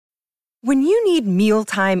When you need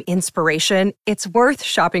mealtime inspiration, it's worth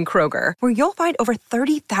shopping Kroger, where you'll find over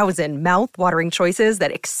 30,000 mouth-watering choices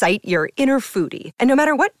that excite your inner foodie. And no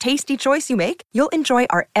matter what tasty choice you make, you'll enjoy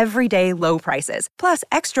our everyday low prices, plus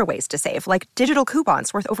extra ways to save, like digital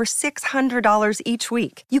coupons worth over $600 each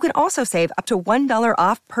week. You can also save up to $1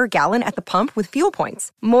 off per gallon at the pump with fuel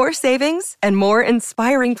points. More savings and more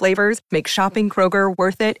inspiring flavors make shopping Kroger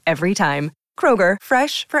worth it every time. Kroger,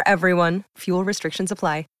 fresh for everyone. Fuel restrictions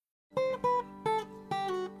apply.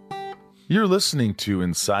 You're listening to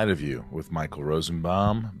Inside of You with Michael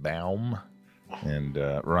Rosenbaum, and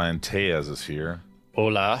Ryan Tejas is here.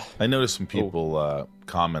 Hola. I noticed some people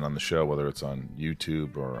comment on the show, whether it's on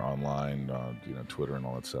YouTube or online, Twitter and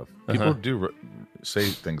all that stuff. People do say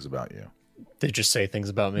things about you. They just say things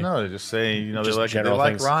about me? No, they just say, they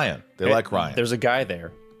like things. Ryan. They like Ryan. There's a guy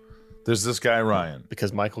there. There's this guy, Ryan.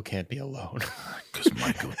 Because Michael can't be alone. Because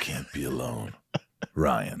Michael can't be alone.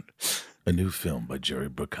 Ryan. A new film by Jerry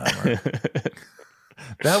Bruckheimer.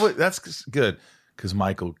 That's good, because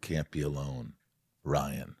Michael can't be alone.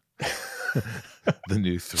 Ryan. The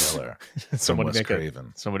new thriller from Wes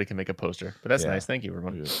Craven. Somebody can make a poster. But that's nice. Thank you,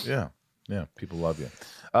 everyone. Yeah. People love you.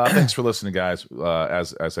 Thanks for listening, guys.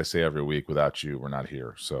 As I say every week, without you, we're not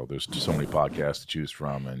here. So there's so many podcasts to choose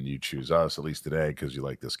from, and you choose us, at least today, because you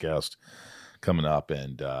like this guest coming up.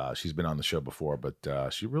 And she's been on the show before,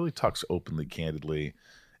 but she really talks openly, candidly.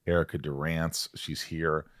 Erica DURANCE, she's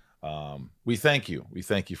here. We thank you. We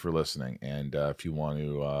thank you for listening. And if you want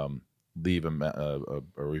to leave a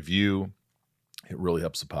review, it really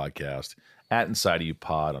helps the podcast. At Inside of You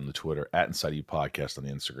Pod on the Twitter, at Inside of You Podcast on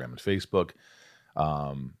the Instagram and Facebook,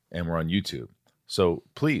 and we're on YouTube. So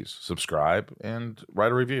please subscribe and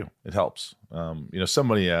write a review. It helps.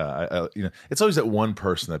 Somebody, it's always that one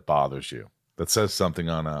person that bothers you, that says something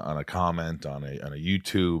on a comment on a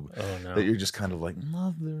YouTube that you're just kind of like,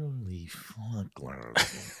 motherly fucker.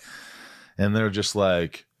 And they're just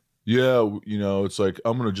like, it's like,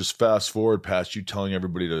 I'm going to just fast forward past you telling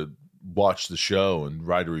everybody to watch the show and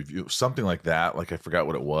write a review. Something like that. Like, I forgot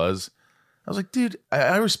what it was. I was like, dude,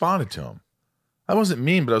 I responded to him. I wasn't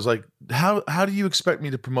mean, but I was like, how do you expect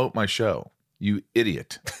me to promote my show? You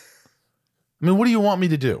idiot. I mean, what do you want me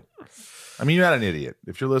to do? I mean, you're not an idiot.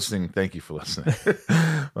 If you're listening, thank you for listening.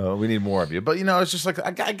 We need more of you. But, it's just like,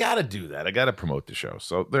 I got to do that. I got to promote the show.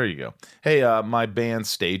 So there you go. Hey, my band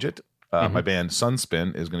Stage It, my band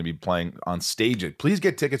Sunspin is going to be playing on Stage It. Please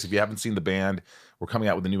get tickets if you haven't seen the band. We're coming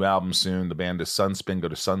out with a new album soon. The band is Sunspin. Go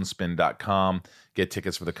to sunspin.com. Get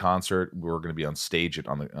tickets for the concert. We're going to be on Stage It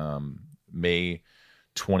on the May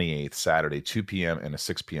 28th, Saturday, 2 p.m. and a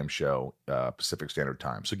 6 p.m. show, Pacific Standard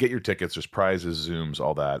Time. So get your tickets. There's prizes, Zooms,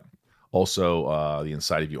 all that. Also, the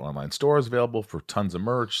Inside of You online store is available for tons of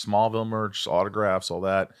merch, Smallville merch, autographs, all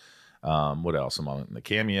that. What else? I'm on the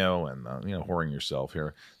Cameo and, whoring yourself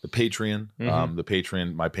here. The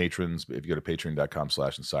Patreon, my patrons, if you go to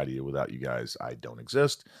patreon.com/inside-of-you, without you guys, I don't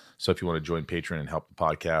exist. So if you want to join Patreon and help the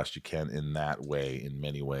podcast, you can in that way, in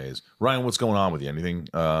many ways. Ryan, what's going on with you? Anything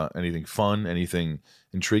fun? Anything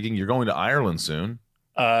intriguing? You're going to Ireland soon.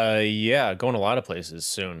 Going a lot of places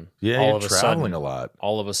soon. Yeah, you're traveling a lot.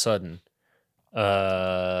 All of a sudden.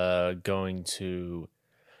 Going to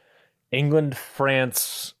England,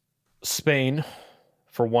 France, Spain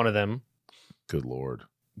for one of them. Good Lord.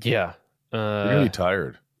 Yeah. You're going to be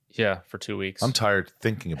tired. Yeah, for 2 weeks. I'm tired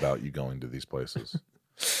thinking about you going to these places.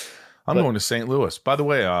 I'm going to St. Louis. By the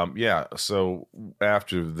way, so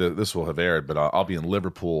after this will have aired, but I'll be in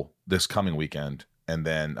Liverpool this coming weekend, and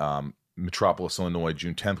then Metropolis, Illinois,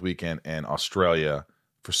 June 10th weekend, and Australia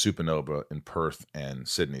for Supernova in Perth and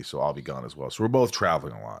Sydney. So I'll be gone as well. So we're both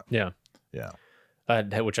traveling a lot. Yeah.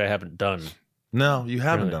 Which I haven't done. No, you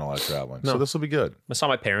haven't done a lot of traveling. No. So this will be good. I saw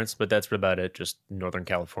my parents, but that's about it. Just Northern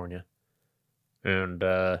California. And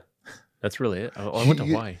that's really it. I went to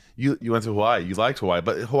Hawaii. You went to Hawaii. You liked Hawaii,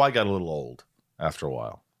 but Hawaii got a little old after a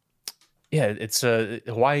while. Yeah, it's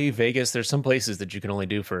Hawaii, Vegas. There's some places that you can only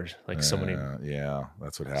do for like so many. Yeah,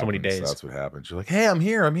 that's what happens. So many days. That's what happens. You're like, hey, I'm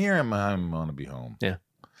here. I'm going to be home. Yeah.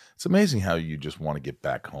 It's amazing how you just want to get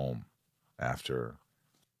back home after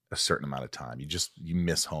a certain amount of time. You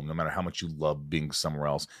miss home, no matter how much you love being somewhere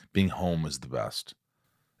else. Being home is the best.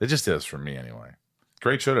 It just is for me anyway.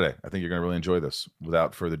 Great show today. I think you're going to really enjoy this.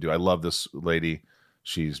 Without further ado, I love this lady.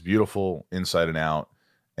 She's beautiful inside and out.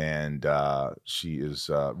 And she is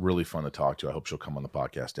really fun to talk to. I hope she'll come on the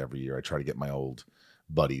podcast every year. I try to get my old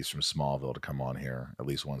buddies from Smallville to come on here at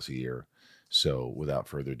least once a year. So without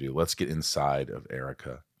further ado, let's get inside of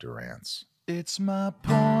Erica DURANCE. It's my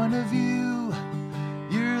point of view.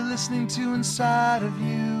 You're listening to Inside of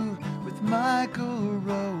You with Michael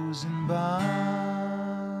Rosenbaum.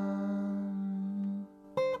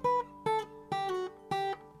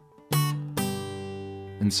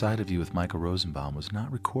 Inside of You with Michael Rosenbaum was not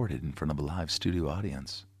recorded in front of a live studio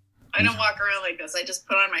audience. I don't walk around like this. I just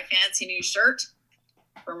put on my fancy new shirt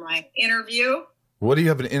for my interview. What do you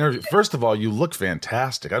have an interview? First of all, you look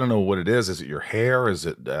fantastic. I don't know what it is. Is it your hair? Is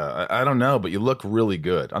it, I don't know, but you look really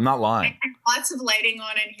good. I'm not lying. I have lots of lighting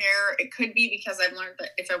on in here. It could be because I've learned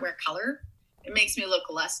that if I wear color, it makes me look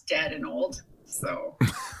less dead and old. So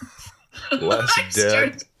less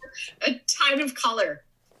dead. A time of color.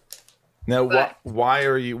 Now, why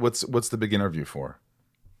are you, what's the big interview for?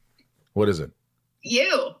 What is it?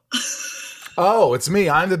 You. Oh, it's me.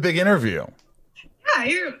 I'm the big interview. Yeah,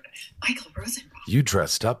 you're Michael Rosenbaum. You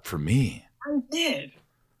dressed up for me. I did.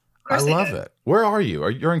 I love it. Where are you?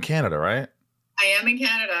 You're in Canada, right? I am in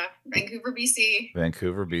Canada. Vancouver, BC.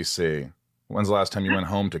 Vancouver, BC. When's the last time you went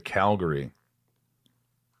home to Calgary?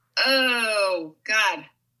 Oh, God.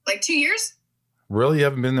 Like 2 years? Really? You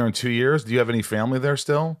haven't been there in 2 years? Do you have any family there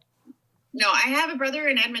still? No, I have a brother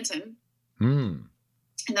in Edmonton. And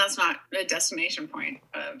that's not a destination point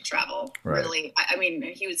of travel, right. Really. I mean,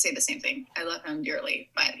 he would say the same thing. I love him dearly,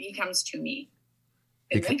 but he comes to me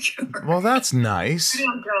in Vancouver. Well, that's nice. I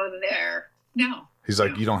don't go there. No. He's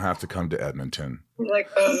like, you don't have to come to Edmonton. He's like,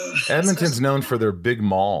 oh. Edmonton's known for their big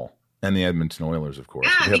mall and the Edmonton Oilers, of course.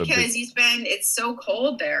 Yeah, because it's so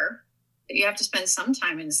cold there that you have to spend some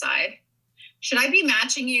time inside. Should I be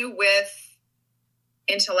matching you with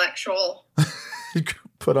intellectual? You could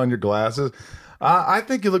put on your glasses. I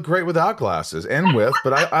think you look great without glasses and with,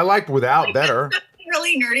 but I like without better.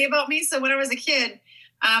 Really nerdy about me. So when I was a kid,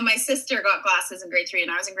 my sister got glasses in grade 3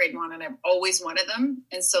 and I was in grade 1 and I've always wanted them.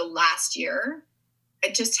 And so last year I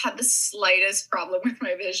just had the slightest problem with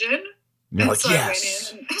my vision. You're like, so yes. I went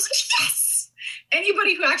in and I was like, yes.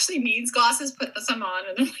 Anybody who actually needs glasses, put some on.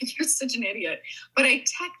 And I'm like, you're such an idiot. But I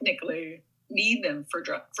technically need them for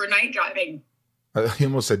night driving. He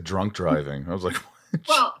almost said drunk driving. I was like,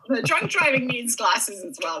 well, the drunk driving needs glasses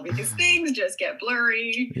as well because things just get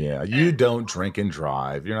blurry. Yeah, you don't drink and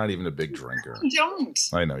drive. You're not even a big drinker. I don't.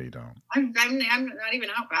 I know you don't. I'm not even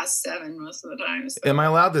out past 7 most of the time. So. Am I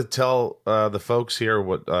allowed to tell the folks here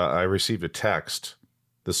what I received a text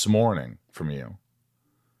this morning from you?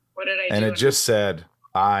 What did I do? And it just said,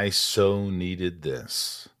 I so needed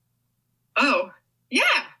this. Oh, yeah.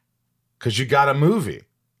 Because you got a movie.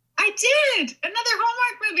 I did. Another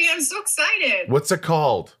Hallmark movie. I'm so excited. What's it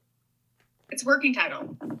called? It's working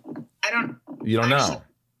title. You don't know?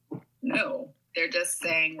 No. They're just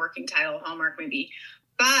saying working title Hallmark movie.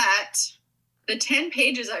 But the 10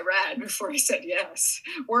 pages I read before I said yes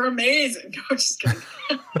were amazing. No, I'm just kidding.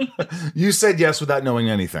 You said yes without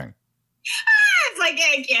knowing anything. It's like,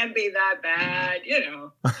 it can't be that bad,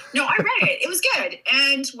 No, I read it. It was good.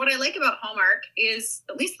 And what I like about Hallmark is,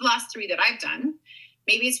 at least the last 3 that I've done,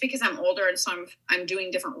 maybe it's because I'm older and so I'm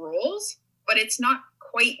doing different roles, but it's not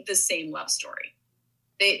quite the same love story.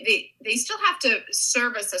 They still have to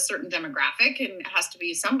service a certain demographic, and it has to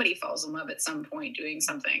be somebody falls in love at some point doing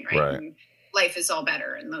something, right? And life is all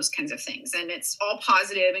better and those kinds of things. And it's all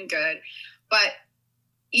positive and good. But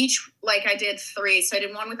like I did 3. So I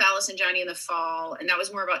did one with Alice and Johnny in the fall, and that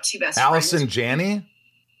was more about 2 best friends. Alice and Janney?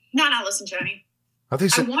 Not Alice and Johnny. I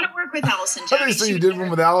want to work with Alice and Johnny. I thought you did one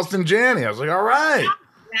with Alice and Janney. I was like, all right.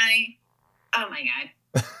 Johnny. Oh my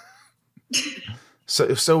God.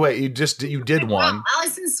 So wait, you did one.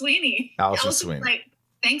 Allison Sweeney. Allison Sweeney. Like,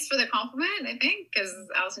 thanks for the compliment, I think, because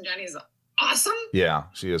Allison Johnny is awesome. Yeah,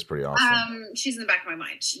 she is pretty awesome. She's in the back of my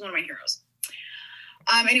mind. She's one of my heroes.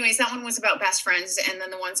 Anyways, that one was about best friends, and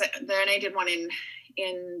then then I did one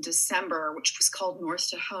in December, which was called North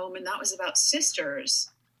to Home, and that was about sisters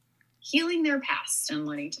healing their past and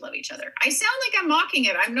learning to love each other. I sound like I'm mocking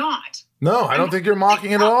it. I'm not. No, I don't think you're mocking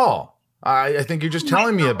it at all. I think you're just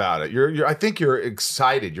telling me about it. I think you're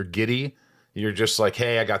excited. You're giddy. You're just like,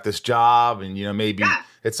 hey, I got this job, and maybe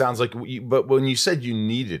it sounds like. But when you said you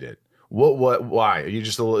needed it, why? Are you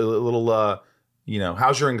just a little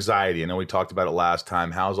how's your anxiety? I know we talked about it last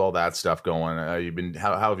time. How's all that stuff going?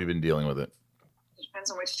 How have you been dealing with it? It depends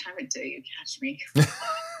on which time of day you catch me.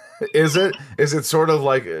 Is it sort of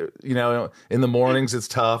like, in the mornings it's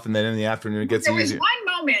tough, and then in the afternoon it gets easier? There was one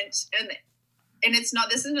moment, and it's not,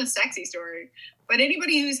 this isn't a sexy story, but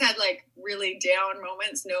anybody who's had like really down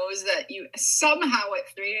moments knows that you somehow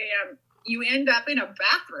at 3 a.m. you end up in a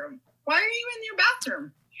bathroom. Why are you in your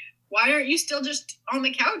bathroom? Why aren't you still just on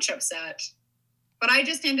the couch upset? But I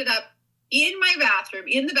just ended up in my bathroom,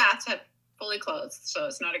 in the bathtub, fully clothed, so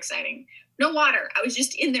it's not exciting. No water. I was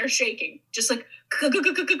just in there shaking, just like, I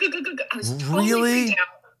was totally freaked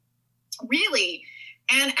out. Really.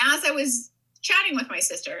 And as I was chatting with my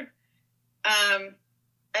sister,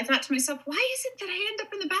 I thought to myself, why is it that I end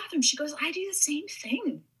up in the bathroom? She goes, I do the same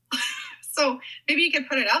thing. So maybe you could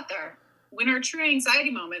put it out there. When our true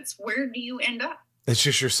anxiety moments, where do you end up? It's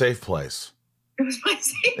just your safe place. It was my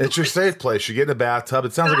safe It's your safe place. You get in a bathtub.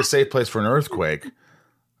 It sounds like a safe place for an earthquake.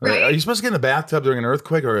 Right? Are you supposed to get in the bathtub during an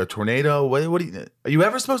earthquake or a tornado? Are you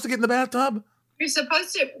ever supposed to get in the bathtub? You're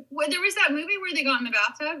supposed to. Well, there was that movie where they got in the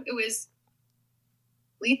bathtub. It was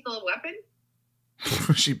Lethal Weapon.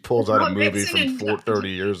 She pulls out a movie from 30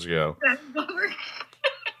 years ago.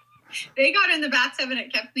 They got in the bathtub and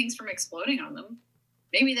it kept things from exploding on them.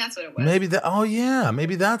 Maybe that's what it was. Maybe that. Oh yeah,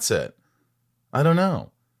 maybe that's it. I don't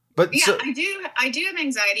know. But yeah, I do have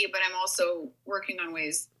anxiety, but I'm also working on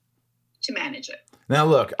ways to manage it. Now,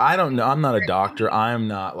 look, I don't know. I'm not a doctor. I'm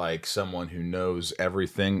not like someone who knows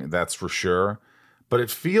everything. That's for sure. But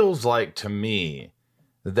it feels like to me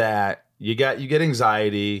that you get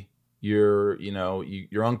anxiety. You're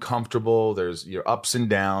uncomfortable. There's your ups and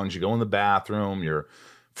downs. You go in the bathroom. You're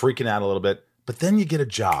freaking out a little bit. But then you get a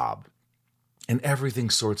job, and everything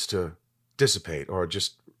starts to dissipate, or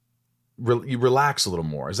just you relax a little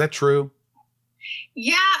more. Is that true?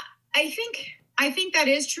 Yeah, I think that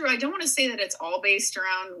is true. I don't want to say that it's all based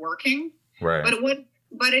around working, right?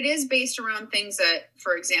 But it is based around things that,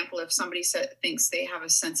 for example, if somebody thinks they have a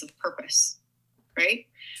sense of purpose, right?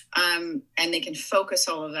 And they can focus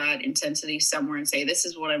all of that intensity somewhere and say, this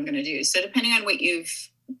is what I'm going to do. So depending on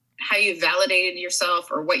how you've validated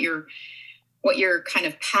yourself, or what your kind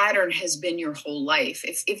of pattern has been your whole life,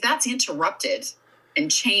 if that's interrupted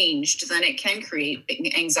and changed, then it can create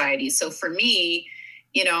anxiety. So for me,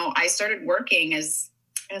 I started working as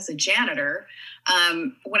a janitor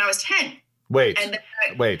when I was 10. Wait. I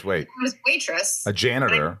was a waitress. A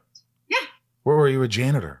janitor? Yeah. Where were you a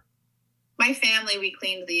janitor? My family, we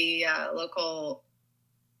cleaned the local.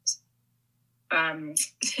 You're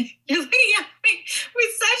looking at me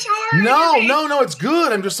with such horror. No, it's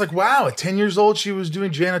good. I'm just like, wow, at 10 years old, she was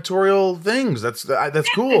doing janitorial things. That's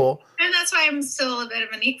cool. And that's why I'm still a bit of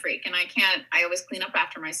a neat freak, and I always clean up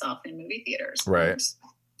after myself in movie theaters. Right.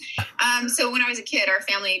 So when I was a kid, our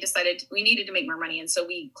family decided we needed to make more money. And so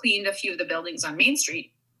we cleaned a few of the buildings on Main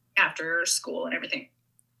Street after school and everything.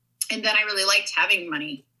 And then I really liked having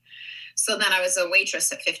money. So then I was a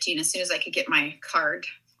waitress at 15 as soon as I could get my card.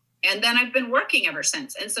 And then I've been working ever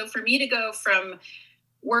since. And so for me to go from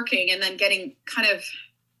working and then getting kind of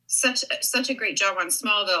such a great job on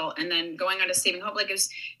Smallville and then going on to Saving Hope,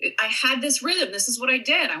 I had this rhythm. This is what I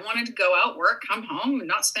did. I wanted to go out, work, come home, and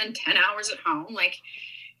not spend 10 hours at home.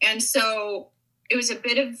 And so it was a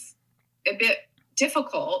bit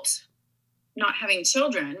difficult not having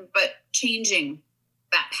children, but changing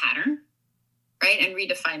that pattern, right? And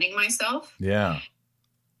redefining myself. Yeah.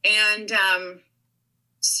 And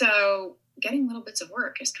so getting little bits of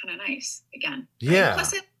work is kind of nice again. Yeah.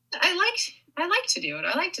 Plus, I like to do it.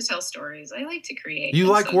 I like to tell stories. I like to create. You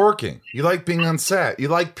like working. You like being on set. You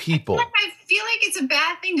like people. I feel like it's a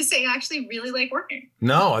bad thing to say I actually really like working.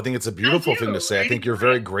 No, I think it's a beautiful thing to say. I think you're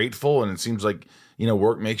very grateful, and it seems like,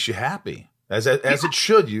 work makes you happy, as it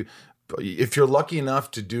should. If you're lucky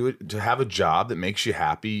enough to have a job that makes you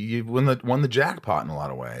happy, you won the jackpot in a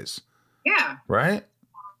lot of ways. Yeah. Right?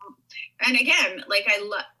 And again,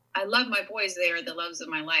 I love my boys. They are the loves of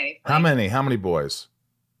my life. How many boys?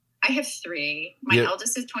 I have 3. My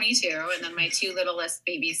eldest is 22, and then my 2 littlest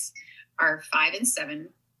babies are 5 and 7.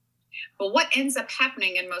 But what ends up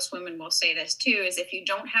happening, and most women will say this too, is if you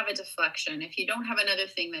don't have a deflection, if you don't have another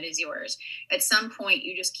thing that is yours, at some point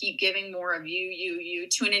you just keep giving more of you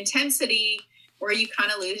to an intensity where you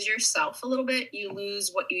kind of lose yourself a little bit. You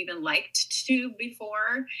lose what you even liked to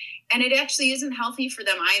before. And it actually isn't healthy for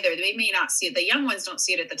them either. They may not see it. The young ones don't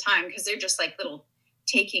see it at the time because they're just like little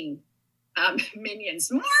taking minions.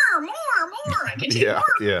 More. I can take more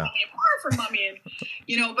for mommy.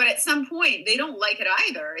 And, but at some point they don't like it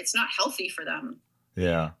either. It's not healthy for them.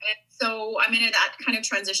 Yeah. And so I'm in that kind of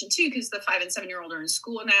transition too, because the 5 and 7-year-old are in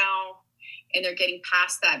school now and they're getting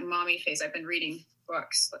past that mommy phase. I've been reading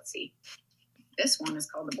books. Let's see. This one is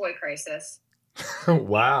called The Boy Crisis.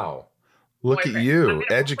 Wow. Look at you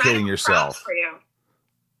educating yourself. For you.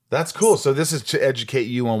 That's cool. So this is to educate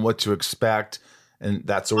you on what to expect and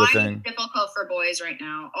that sort of thing. It's difficult for boys right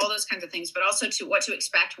now, all those kinds of things, but also to what to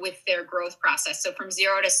expect with their growth process. So from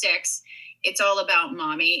 0 to 6, it's all about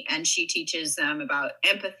mommy, and she teaches them about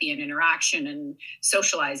empathy and interaction and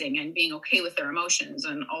socializing and being okay with their emotions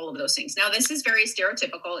and all of those things. Now, this is very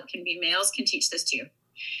stereotypical. It can be males can teach this too.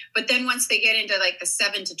 But then once they get into the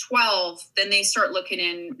 7 to 12, then they start looking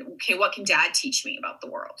in, okay, what can dad teach me about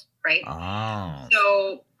the world? Right. Oh.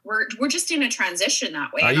 So we're just in a transition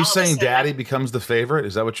that way. Are you saying daddy becomes the favorite?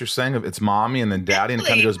 Is that what you're saying? It's mommy and then daddy and it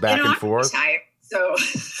kind of goes back and forth? Retired, so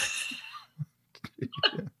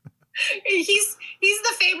he's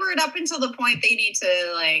the favorite up until the point they need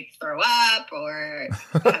to like throw up or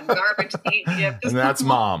have garbage to eat. And that's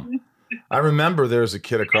mom. I remember there was a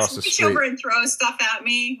kid across the street. Over and throw stuff at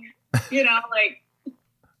me,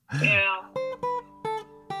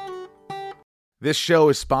 This show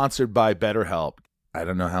is sponsored by BetterHelp. I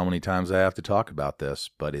don't know how many times I have to talk about this,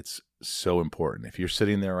 but it's so important. If you're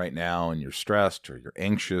sitting there right now and you're stressed or you're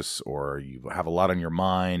anxious or you have a lot on your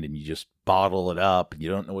mind and you just bottle it up and you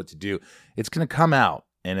don't know what to do, it's going to come out,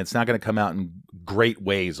 and it's not going to come out in great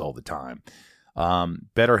ways all the time.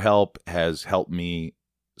 BetterHelp has helped me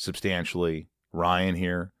substantially. Ryan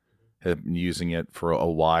here has been using it for a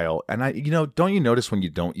while. And don't you notice when you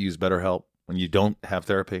don't use BetterHelp? When you don't have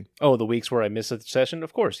therapy? Oh, the weeks where I miss a session?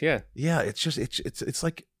 Of course, yeah. Yeah, it's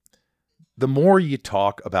like the more you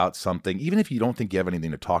talk about something, even if you don't think you have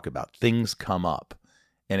anything to talk about, things come up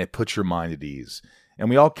and it puts your mind at ease. And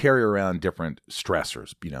we all carry around different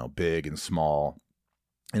stressors, big and small.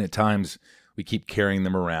 And at times we keep carrying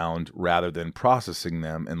them around rather than processing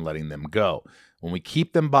them and letting them go. When we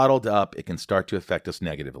keep them bottled up, it can start to affect us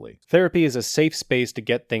negatively. Therapy is a safe space to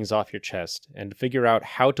get things off your chest and to figure out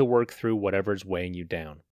how to work through whatever's weighing you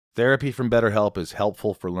down. Therapy from BetterHelp is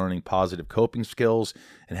helpful for learning positive coping skills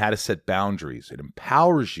and how to set boundaries. It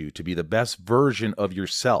empowers you to be the best version of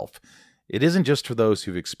yourself. It isn't just for those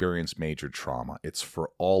who've experienced major trauma. It's for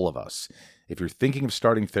all of us. If you're thinking of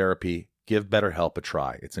starting therapy, give BetterHelp a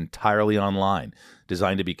try. It's entirely online,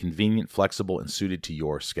 designed to be convenient, flexible, and suited to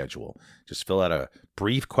your schedule. Just fill out a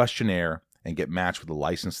brief questionnaire and get matched with a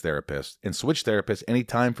licensed therapist and switch therapists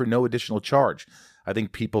anytime for no additional charge. I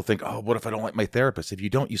think people think, oh, what if I don't like my therapist? If you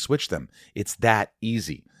don't, you switch them. It's that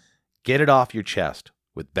easy. Get it off your chest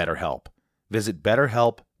with BetterHelp. Visit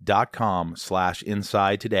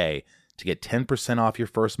BetterHelp.com/inside today to get 10% off your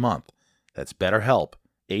first month. That's BetterHelp,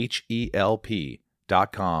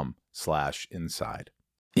 HELP.com/inside.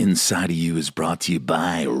 Inside of You is brought to you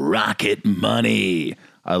by Rocket Money.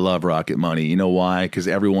 I love Rocket Money. You know why? Because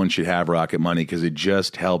everyone should have Rocket Money because it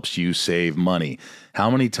just helps you save money.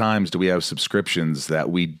 How many times do we have subscriptions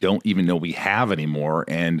that we don't even know we have anymore,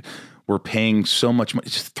 and we're paying so much money,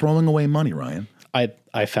 just throwing away money, Ryan? I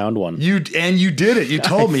found one. You did it. You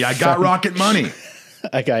told me. I got Rocket Money.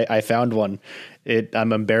 I found one.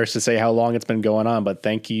 I'm embarrassed to say how long it's been going on, but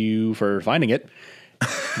thank you for finding it.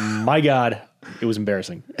 My God, it was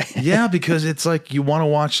embarrassing. Yeah, because it's like you want to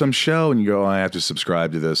watch some show and you go, I have to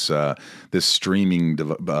subscribe to this streaming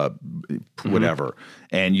whatever.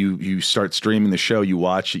 And you start streaming the show, you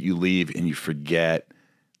watch it, you leave, and you forget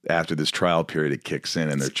after this trial period it kicks in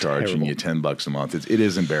and they're charging you $10 a month. It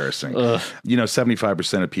is embarrassing.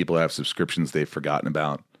 75% of people have subscriptions they've forgotten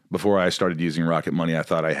about. Before I started using Rocket Money, I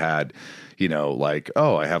thought I had,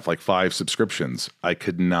 I have like 5 subscriptions. I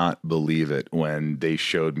could not believe it when they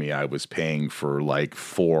showed me I was paying for like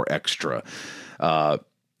 4 extra.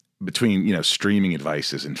 Between, streaming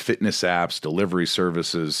devices and fitness apps, delivery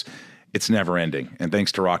services, it's never ending. And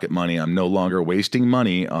thanks to Rocket Money, I'm no longer wasting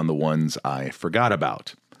money on the ones I forgot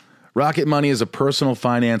about. Rocket Money is a personal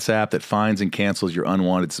finance app that finds and cancels your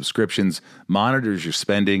unwanted subscriptions, monitors your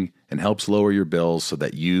spending, and helps lower your bills so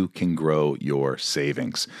that you can grow your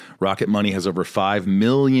savings. Rocket Money has over 5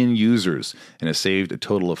 million users and has saved a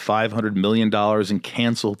total of $500 million in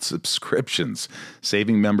canceled subscriptions,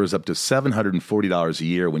 saving members up to $740 a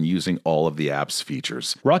year when using all of the app's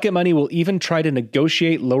features. Rocket Money will even try to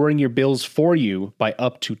negotiate lowering your bills for you by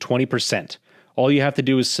up to 20%. All you have to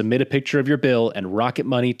do is submit a picture of your bill, and Rocket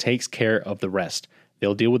Money takes care of the rest.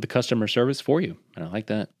 They'll deal with the customer service for you, and I like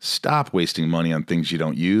that. Stop wasting money on things you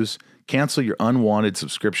don't use. Cancel your unwanted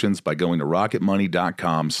subscriptions by going to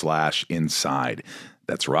rocketmoney.com/inside.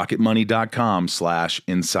 That's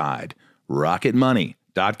rocketmoney.com/inside.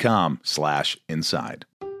 rocketmoney.com/inside.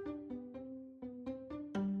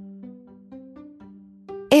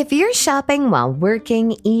 If you're shopping while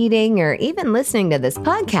working, eating, or even listening to this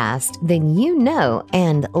podcast, then you know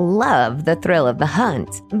and love the thrill of the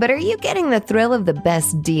hunt. But are you getting the thrill of the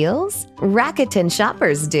best deals? Rakuten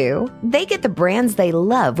shoppers do. They get the brands they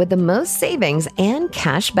love with the most savings and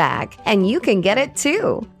cash back. And you can get it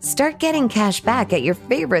too. Start getting cash back at your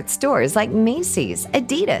favorite stores like Macy's,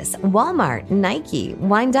 Adidas, Walmart, Nike,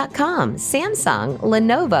 Wine.com, Samsung,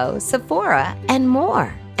 Lenovo, Sephora, and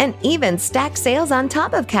more. and even stack sales on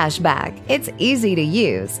top of cash back. It's easy to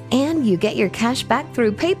use, and you get your cash back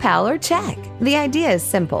through PayPal or check. The idea is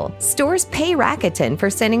simple. Stores pay Rakuten for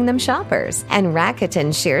sending them shoppers, and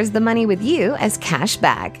Rakuten shares the money with you as cash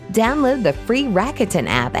back. Download the free Rakuten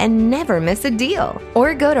app and never miss a deal.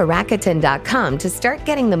 Or go to Rakuten.com to start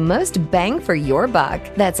getting the most bang for your buck.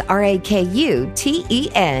 That's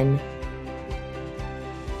RAKUTEN.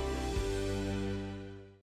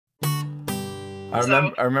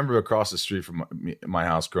 I remember across the street from my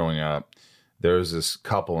house growing up, there was this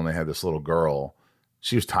couple and they had this little girl.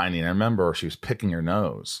 She was tiny, and I remember she was picking her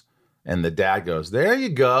nose. And the dad goes, "There you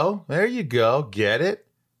go. There you go. Get it.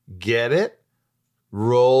 Get it.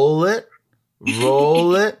 Roll it.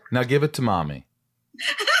 Roll it. Now give it to mommy."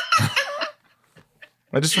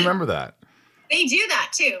 I just remember that. They do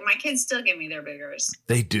that too. My kids still give me their boogers.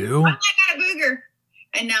 They do? I got a booger.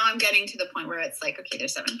 And now I'm getting to the point where it's like, okay, they're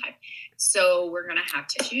 7 and 5. So we're going to have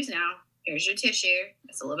tissues now. Here's your tissue.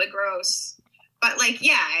 It's a little bit gross. But like,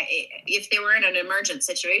 yeah, if they were in an emergent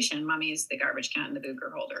situation, mommy's the garbage can, the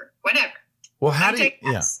booger holder, whatever. Well, how do you,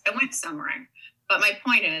 I went somewhere. But my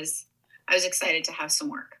point is, I was excited to have some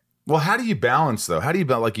work. Well, how do you balance though? How do you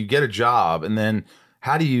balance, like you get a job and then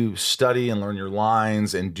how do you study and learn your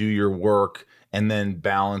lines and do your work and then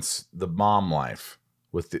balance the mom life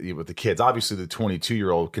with the kids? Obviously, the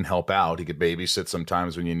 22-year-old can help out. He could babysit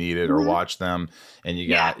sometimes when you need it, or watch them. And you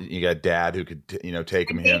got dad who could take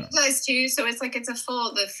them in. Does too. So it's like it's a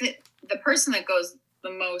full the person that goes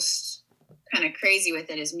the most kind of crazy with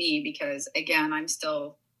it is me, because again, I'm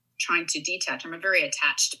still trying to detach. I'm a very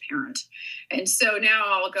attached parent, and so now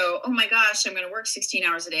I'll go, oh my gosh, I'm going to work 16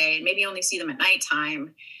 hours a day and maybe only see them at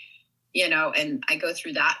nighttime. And I go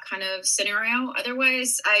through that kind of scenario.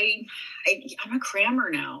 Otherwise, I'm a crammer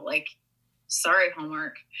now. Like, sorry,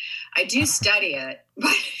 homework. I do study it,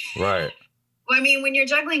 but right. Well, I mean, when you're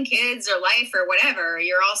juggling kids or life or whatever,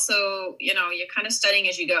 you're also, you're kind of studying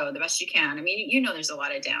as you go the best you can. I mean, there's a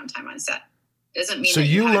lot of downtime on set. Doesn't mean so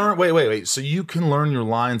you learn. Wait. So you can learn your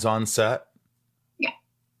lines on set? Yeah.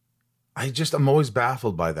 I'm always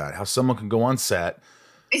baffled by that. How someone can go on set.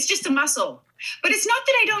 It's just a muscle. But it's not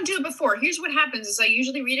that I don't do it before. Here's what happens is I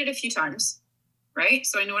usually read it a few times, right?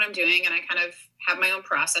 So I know what I'm doing, and I kind of have my own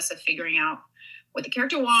process of figuring out what the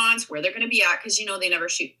character wants, where they're going to be at, because they never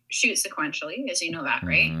shoot sequentially, as you know that,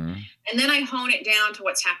 right? Mm-hmm. And then I hone it down to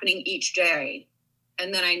what's happening each day,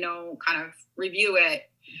 and then I know kind of review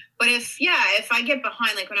it. But if I get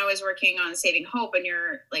behind, like when I was working on Saving Hope, and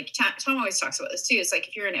you're like, Tom always talks about this too. It's like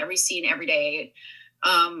if you're in every scene every day,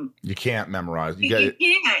 you can't memorize. You can't.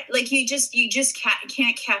 Like you just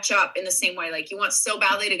can't catch up in the same way. Like you want so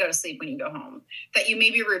badly to go to sleep when you go home that you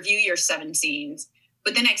maybe review your 7 scenes,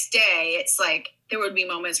 but the next day it's like there would be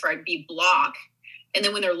moments where I'd be block, and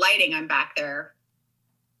then when they're lighting, I'm back there,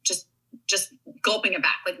 just gulping it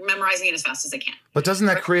back, like memorizing it as fast as I can. But doesn't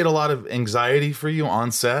that create a lot of anxiety for you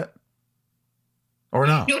on set, or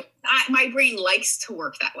no? No, my brain likes to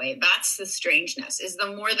work that way. That's the strangeness. Is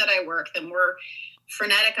the more that I work, the more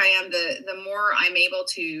frenetic I am, the more I'm able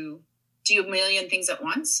to do a million things at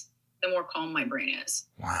once, the more calm my brain is.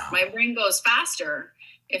 Wow. My brain goes faster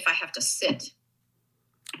if I have to sit.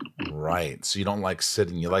 Right. So you don't like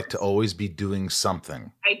sitting. You like to always be doing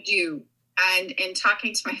something. I do. And in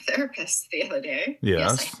talking to my therapist the other day,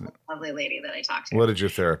 yes a lovely lady that I talked to. What did your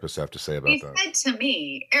therapist have to say about that? She said to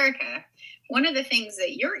me, Erica, one of the things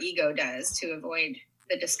that your ego does to avoid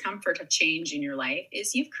the discomfort of change in your life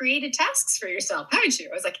is you've created tasks for yourself, haven't you?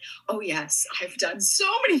 I was like, oh yes, I've done so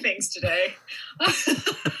many things today.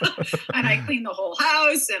 And I cleaned the whole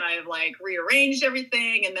house, and I've like rearranged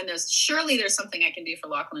everything. And then there's something I can do for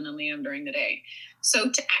Lachlan and Liam during the day. So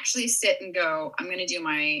to actually sit and go, I'm going to do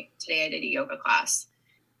today I did a yoga class,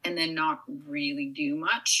 and then not really do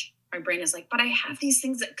much. My brain is like, but I have these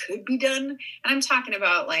things that could be done. And I'm talking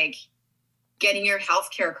about like getting your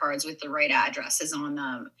healthcare cards with the right addresses on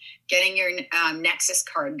them, getting your Nexus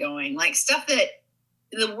card going, like stuff that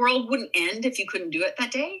the world wouldn't end if you couldn't do it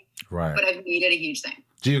that day. Right. But I've made it a huge thing.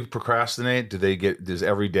 Do you procrastinate? Does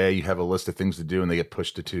every day you have a list of things to do and they get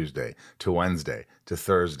pushed to Tuesday, to Wednesday, to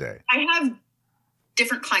Thursday? I have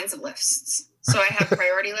different kinds of lists. So I have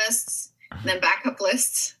priority lists, then backup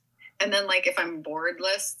lists, and then like if I'm bored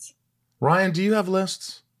lists. Ryan, do you have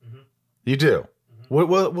lists? Mm-hmm. You do?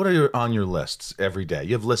 What are on your lists every day?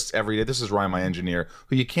 You have lists every day. This is Ryan, my engineer,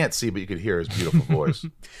 who you can't see, but you could hear his beautiful voice.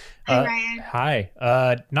 Hi, Ryan. Hi.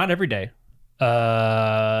 Not every day.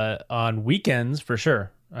 On weekends, for sure.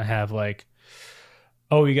 I have like,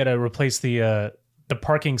 you got to replace the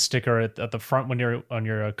parking sticker at the front when you're on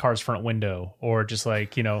your car's front window, or just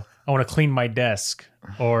like, I want to clean my desk,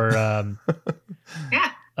 or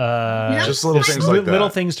yeah. Just little things like that. Little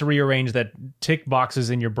things to rearrange that tick boxes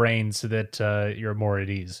in your brain so that you're more at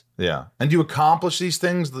ease. Yeah. And do you accomplish these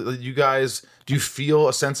things? You guys, do you feel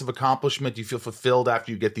a sense of accomplishment? Do you feel fulfilled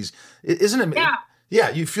after you get these? Isn't it? Yeah. Yeah,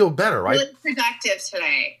 you feel better, right? Really productive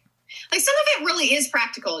today. Like some of it really is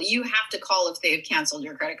practical. You have to call if they've canceled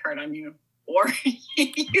your credit card on you. Or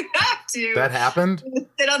you have to. That happened?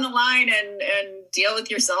 Sit on the line and deal with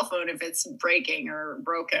your cell phone if it's breaking or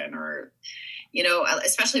broken, or, you know,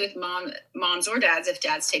 especially with moms or dads, if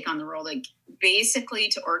dads take on the role, like basically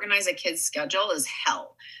to organize a kid's schedule is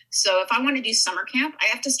hell. So if I want to do summer camp, I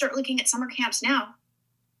have to start looking at summer camps now.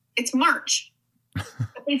 It's March. But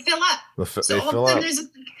they fill up. They fill up. There's a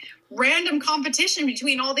random competition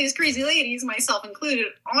between all these crazy ladies, myself included,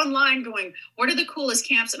 online going, what are the coolest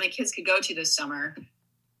camps that my kids could go to this summer?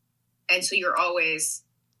 And so you're always...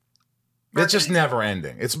 It's just never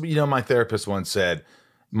ending. It's, you know, my therapist once said,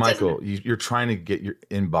 Michael, you're trying to get your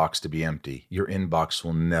inbox to be empty. Your inbox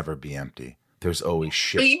will never be empty. There's always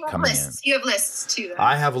shit coming in. You have lists too, though.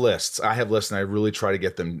 I have lists, and I really try to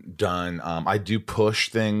get them done. I do push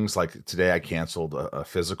things. Like today I canceled a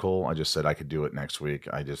physical. I just said I could do it next week.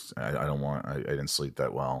 I don't want, I didn't sleep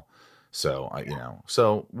that well. So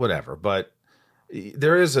so whatever. But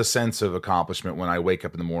there is a sense of accomplishment when I wake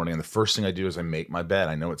up in the morning and the first thing I do is I make my bed.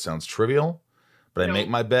 I know it sounds trivial, but I make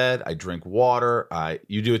my bed. I drink water.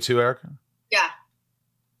 You do it too, Erica? Yeah.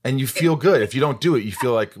 And you feel good. If you don't do it, you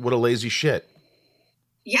feel like, what a lazy shit.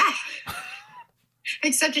 Yeah.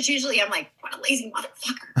 Except it's usually I'm like, what a lazy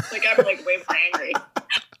motherfucker. Like I'm like way more angry.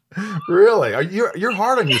 Really? You're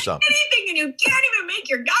hard on yourself. Anything and you can't even make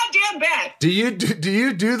your goddamn bed. Do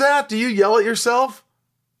you do that? Do you yell at yourself?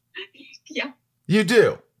 Yeah. You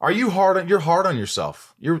do. Are you hard? You're hard on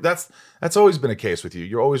yourself. That's always been a case with you.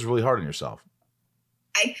 You're always really hard on yourself.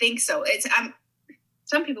 I think so.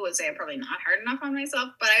 Some people would say I'm probably not hard enough on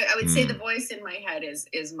myself, but I would say the voice in my head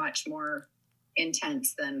is much more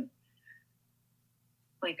intense than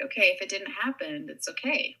like, okay, if it didn't happen, it's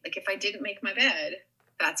okay. Like if I didn't make my bed,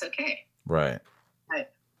 that's okay. Right.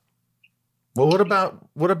 But, well,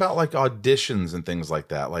 what about like auditions and things like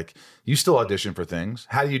that? Like you still audition for things.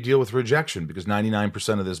 How do you deal with rejection? Because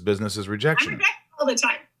 99% of this business is rejection. I reject all the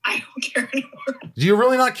time. I don't care anymore. Do you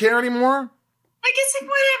really not care anymore? Like it's like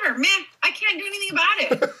whatever, man. I can't do anything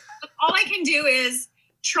about it. All I can do is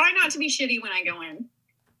try not to be shitty when I go in.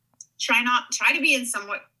 Try to be in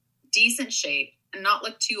somewhat decent shape and not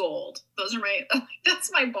look too old.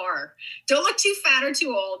 That's my bar. Don't look too fat or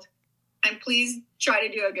too old. And please try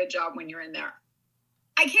to do a good job when you're in there.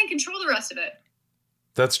 I can't control the rest of it.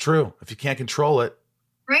 That's true. If you can't control it,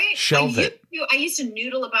 right? Shelve it. I used to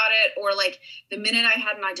noodle about it, or like the minute I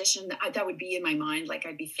had an audition, that would be in my mind. Like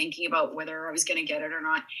I'd be thinking about whether I was going to get it or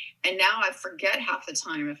not. And now I forget half the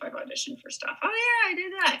time if I've auditioned for stuff. Oh yeah, I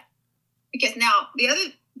did that. Because now the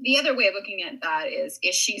other way of looking at that is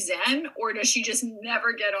she Zen, or does she just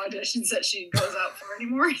never get auditions that she goes out for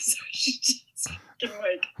anymore? So she just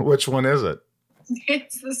like. Which one is it?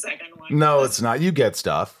 It's the second one. No, it's not. You get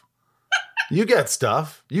stuff. You get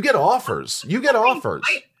stuff. You get offers. You get offers.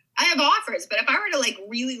 I have offers, but if I were to like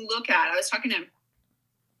really look at, I was talking to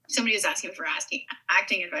somebody who's asking for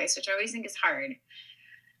acting advice, which I always think is hard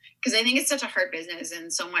because I think it's such a hard business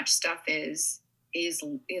and so much stuff is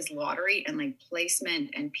lottery and like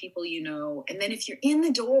placement and people, you know, and then if you're in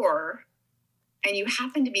the door and you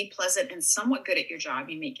happen to be pleasant and somewhat good at your job,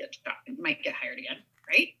 you might get hired again.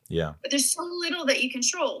 Right? Yeah. But there's so little that you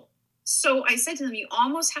control. So I said to them, you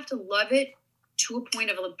almost have to love it to a point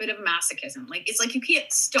of a bit of masochism. Like, it's like you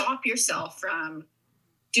can't stop yourself from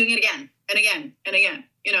doing it again and again and again,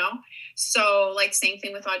 you know? So like same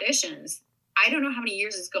thing with auditions. I don't know how many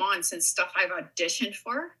years it's gone since stuff I've auditioned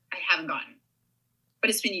for, I haven't gotten, but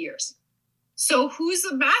it's been years. So who's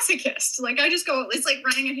the masochist? Like, I just go, it's like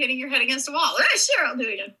running and hitting your head against a wall. Sure, I'll do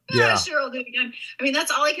it again. Yeah. Sure, I'll do it again. I mean,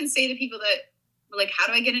 that's all I can say to people that like, how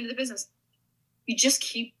do I get into the business? You just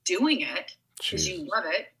keep doing it because you love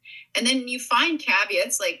it. And then you find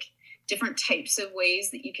caveats, like different types of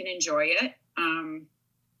ways that you can enjoy it.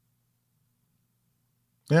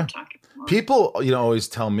 Yeah. People, you know, always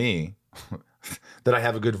tell me that I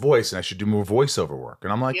have a good voice and I should do more voiceover work.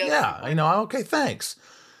 And I'm like, yeah, you know, okay, thanks.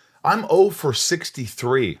 I'm 0 for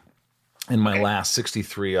 63 in my last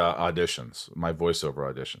 63 auditions, my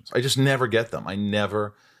voiceover auditions. I just never get them. I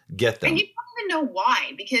never get them. And you don't even know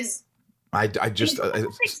why, because I just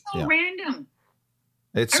it's so random.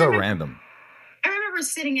 It's so random. I remember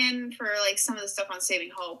sitting in for like some of the stuff on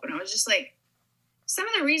Saving Hope, and I was just like, some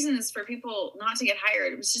of the reasons for people not to get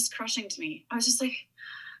hired, it was just crushing to me. I was just like,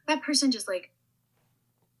 that person just like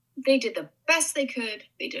they did the best they could.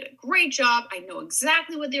 They did a great job. I know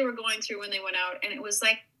exactly what they were going through when they went out. And it was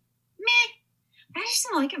like, meh, I just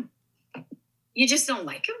don't like him. You just don't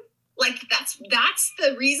like him? Like, that's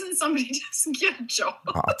the reason somebody doesn't get a job.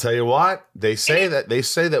 I'll tell you what, they say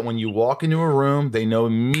that when you walk into a room, they know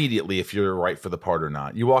immediately if you're right for the part or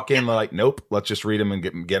not. You walk in, they're like, nope, let's just read him and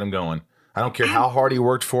get him going. I don't care how hard he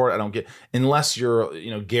worked for it. I don't get, unless you're,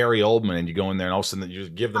 Gary Oldman and you go in there and all of a sudden you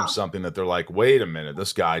just give them something that they're like, wait a minute,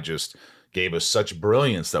 this guy just gave us such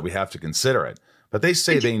brilliance that we have to consider it. But they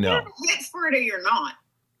say they know. Get for it or you're not.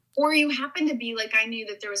 Or you happen to be like, I knew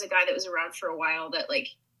that there was a guy that was around for a while that like,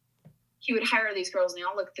 he would hire these girls and they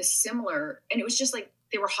all looked this similar. And it was just like,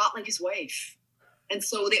 they were hot like his wife. And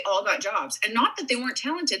so they all got jobs. And not that they weren't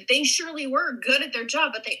talented. They surely were good at their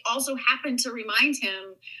job, but they also happened to remind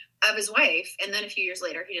him of his wife. And then a few years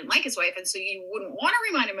later, he didn't like his wife. And so you wouldn't want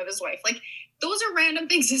to remind him of his wife. Like, those are random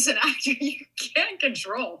things as an actor you can't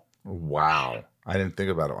control. Wow. I didn't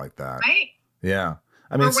think about it like that. Right? Yeah.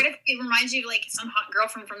 I mean, or what if it reminds you of like some hot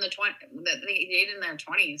girlfriend from the 20s that they dated in their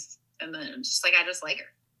 20s. And then it's just like, I just like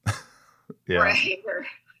her. Yeah. Or I hate her.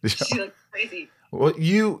 She looks crazy. Well,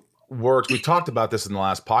 you worked, we talked about this in the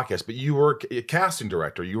last podcast, but you were a casting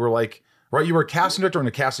director. You were like, right? You were a casting director and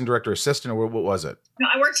a casting director assistant, or what was it? No,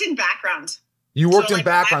 I worked in background. You worked in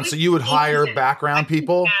background, so you would hire background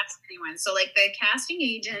people? Cast anyone. So like the casting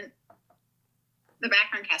agent, the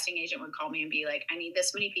background casting agent would call me and be like, I need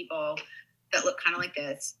this many people that look kind of like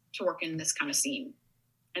this to work in this kind of scene.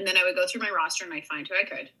 And then I would go through my roster and I'd find who I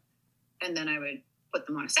could. And then I would put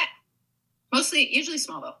them on a set. Usually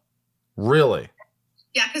Smallville. Really?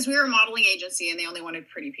 Yeah, because we were a modeling agency and they only wanted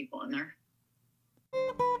pretty people in there.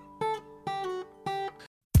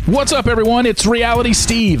 What's up, everyone? It's Reality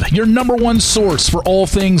Steve, your number one source for all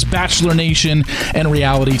things Bachelor Nation and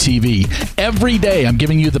reality TV. Every day, I'm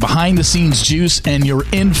giving you the behind-the-scenes juice and your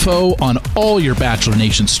info on all your Bachelor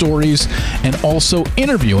Nation stories, and also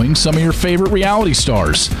interviewing some of your favorite reality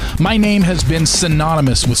stars. My name has been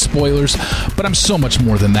synonymous with spoilers, but I'm so much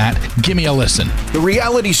more than that. Give me a listen. The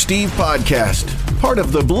Reality Steve Podcast, part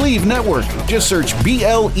of the Believe Network. Just search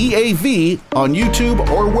BLEAV on YouTube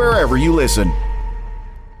or wherever you listen.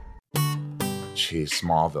 Geez,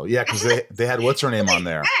 Smallville. Yeah, because they had what's her name on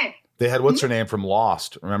there. They had what's her name from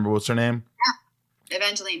Lost. Remember what's her name? Yeah,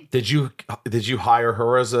 Evangeline. Did you hire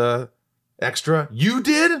her as a extra? You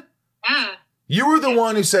did? Yeah. You were the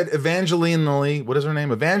one who said Evangeline Lilly. What is her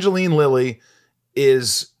name? Evangeline Lilly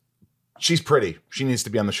she's pretty. She needs to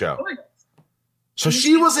be on the show. So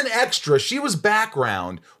she was an extra. She was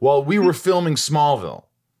background while we were filming Smallville.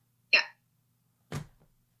 Yeah.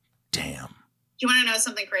 Damn. Do you want to know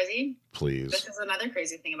something crazy? Please. This is another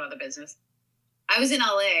crazy thing about the business. I was in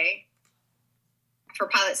LA for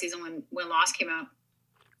pilot season when Lost came out.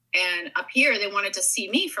 And up here, they wanted to see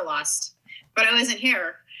me for Lost. But I wasn't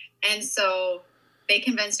here. And so they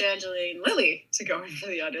convinced Evangeline Lilly to go in for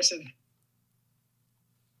the audition.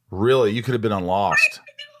 Really? You could have been on Lost.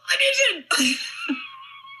 Audition!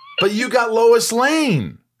 But you got Lois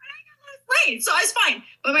Lane. Right. So I was fine.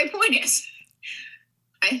 But my point is,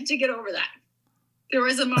 I had to get over that. There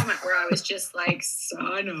was a moment where I was just like,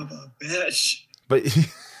 son of a bitch. But,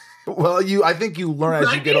 well, I think you learn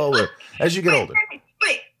as you get older. As you get older.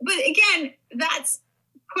 But again, that's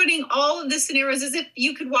putting all of the scenarios as if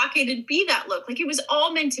you could walk in and be that look. Like it was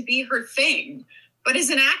all meant to be her thing. But as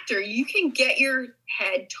an actor, you can get your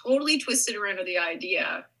head totally twisted around to the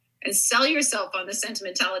idea and sell yourself on the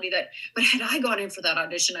sentimentality that, but had I gone in for that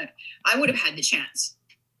audition, I would have had the chance.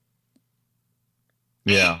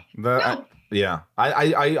 Yeah. Yeah,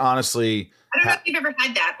 I honestly. I don't know if you've ever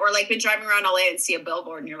had that, or like been driving around LA and see a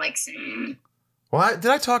billboard and you're like, Well,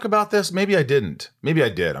 did I talk about this? Maybe I didn't. Maybe I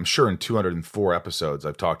did. I'm sure in 204 episodes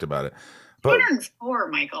I've talked about it. But 204,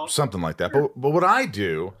 Michael. Something like that. But what I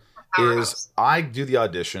do is I do the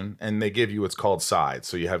audition and they give you what's called sides.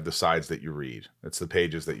 So you have the sides that you read. It's the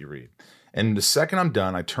pages that you read. And the second I'm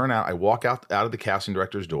done, I walk out of the casting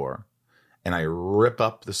director's door and I rip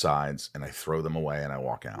up the sides and I throw them away and I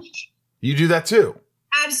walk out. You do that too?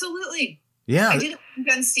 Absolutely. Yeah. I do that. I've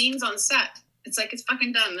done scenes on set. It's like, it's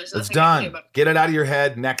fucking done. There's nothing it's done. I can do about it. Get it out of your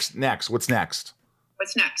head. Next. What's next?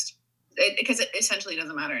 What's next? Because it essentially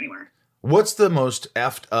doesn't matter anymore. What's the most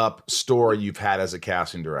effed up story you've had as a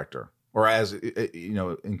casting director or as,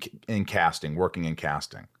 in casting, working in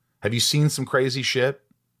casting? Have you seen some crazy shit?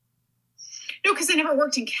 No, because I never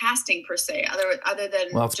worked in casting per se, other than.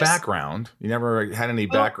 Well, it's background. You never had any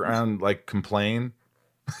background, like complain?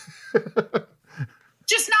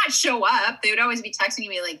 Just not show up. They would always be texting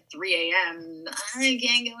me like 3 a.m. I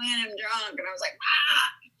can't go in, I'm drunk. And I was like,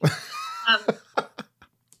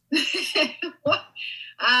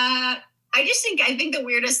 I think the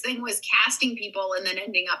weirdest thing was casting people and then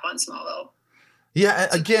ending up on Smallville. Yeah,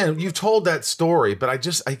 again, you've told that story, but I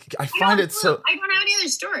find it so. I don't have any other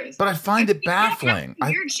stories. But I find it baffling.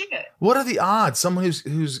 Weird shit. What are the odds? Someone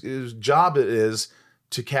whose job it is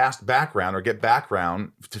to cast background or get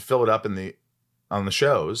background to fill it up on the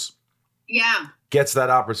shows. Yeah. Gets that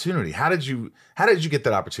opportunity. How did you get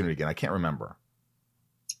that opportunity again? I can't remember.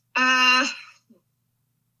 Well,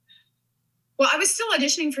 I was still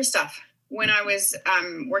auditioning for stuff when I was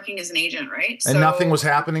working as an agent, right? And nothing was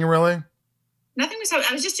happening, really? Nothing was happening.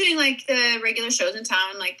 I was just doing like the regular shows in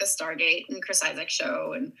town, like the Stargate and Chris Isaak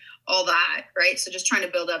show and all that, right? So just trying to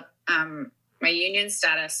build up my union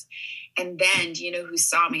status. And then, do you know who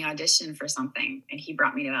saw me audition for something? And he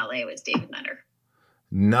brought me to LA was David Nutter.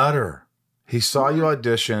 Nutter. He saw you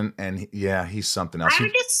audition, and he's something else. I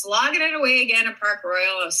was just slogging it away again at Park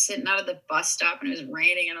Royal. I was sitting out at the bus stop, and it was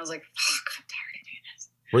raining, and I was like, fuck, I'm tired of doing this.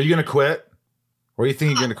 Were you going to quit? Were you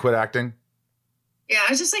thinking you're going to quit acting? Yeah, I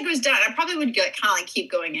was just like, it was done. I probably would kind of like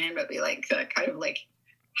keep going in, but be like kind of like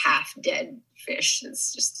half dead fish.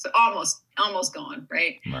 It's just almost gone,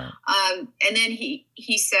 right? Right. And then he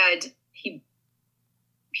said he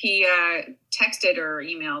texted or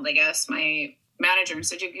emailed, I guess, my manager and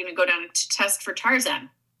said, you're going to go down to test for Tarzan.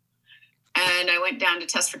 And I went down to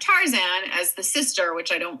test for Tarzan as the sister,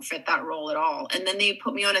 which I don't fit that role at all. And then they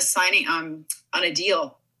put me on a signing on a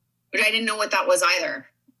deal, which I didn't know what that was either.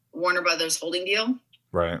 Warner Brothers holding deal.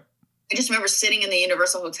 Right. I just remember sitting in the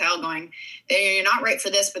Universal Hotel going, you're not right for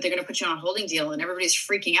this, but they're going to put you on a holding deal. And everybody's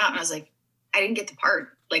freaking out. And I was like, I didn't get the part.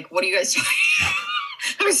 Like, what are you guys doing?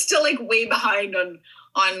 I was still like way behind on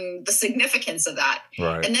the significance of that.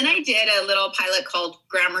 Right. And then I did a little pilot called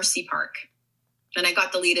Gramercy Park. And I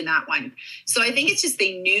got the lead in that one. So I think it's just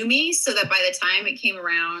they knew me so that by the time it came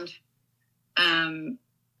around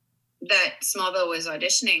that Smallville was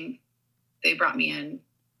auditioning, they brought me in.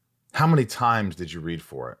 How many times did you read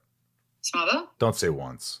for it? Smallville? Don't say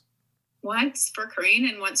once. Once for Corinne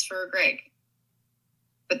and once for Greg.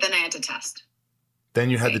 But then I had to test. Then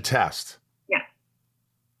you had to test. Yeah.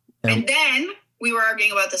 And then we were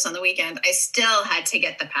arguing about this on the weekend. I still had to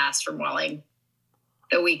get the pass from Welling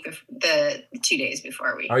the 2 days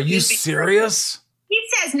before we. Are you serious? He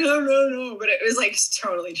says no, but it was like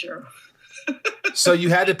totally true. So you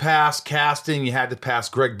had to pass casting. You had to pass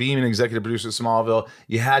Greg Beeman, executive producer of Smallville.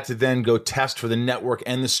 You had to then go test for the network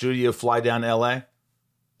and the studio, fly down to LA?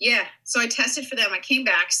 Yeah. So I tested for them. I came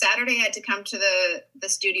back. Saturday I had to come to the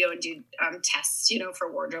studio and do tests,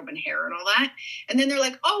 for wardrobe and hair and all that. And then they're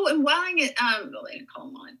like, oh, and Welling, well, they didn't call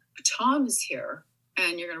him on. Tom is here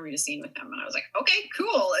and you're going to read a scene with him. And I was like, okay,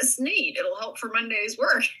 cool. It's neat. It'll help for Monday's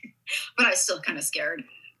work. But I was still kind of scared.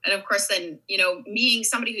 And of course, then, meeting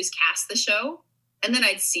somebody who's cast the show, and then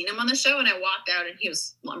I'd seen him on the show, and I walked out, and he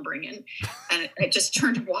was lumbering in, and I just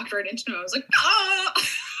turned and walked right into him. I was like, ah!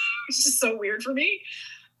 It's just so weird for me.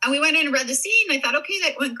 And we went in and read the scene. I thought, okay,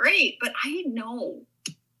 that went great, but I didn't know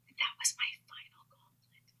that was my final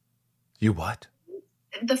gauntlet. You what?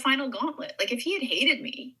 The final gauntlet. Like, if he had hated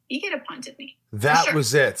me, he could have punted me. That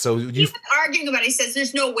was it. So he was arguing about it. He says,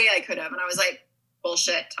 there's no way I could have. And I was like,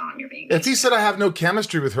 bullshit, Tom, you're being... If he said I have no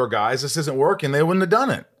chemistry with her, guys, this isn't working, they wouldn't have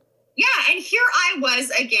done it. Yeah, and here I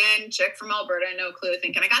was, again, chick from Alberta, no clue,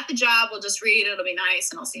 thinking, I got the job, we'll just read, it'll be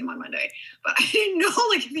nice, and I'll see him on Monday. But I didn't know,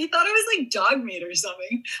 if he thought I was, dog meat or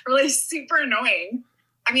something, or, super annoying.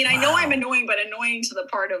 I mean, I know I'm annoying, but annoying to the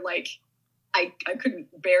part of, I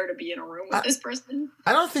couldn't bear to be in a room with this person.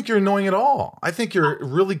 I don't think you're annoying at all. I think you're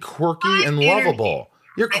really quirky and lovable.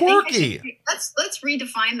 You're quirky. Let's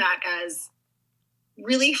redefine that as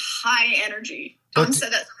really high energy. Tom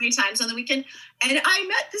said that so many times on the weekend, and I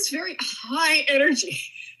met this very high energy.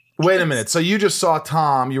 Wait a minute. So you just saw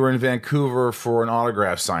Tom. You were in Vancouver for an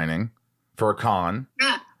autograph signing for a con.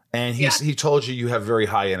 Yeah. And he told you have very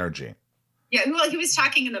high energy. Yeah. Well, he was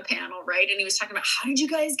talking in the panel, right? And he was talking about, how did you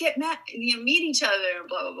guys meet each other, and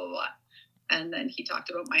blah, blah, blah, blah. And then he talked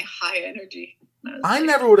about my high energy. I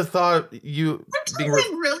never would have thought you... Sometimes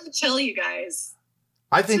I'm really chill, you guys.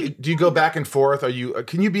 I think, do you go back and forth?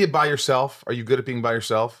 Can you be by yourself? Are you good at being by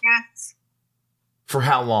yourself? Yes. For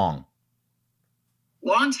how long?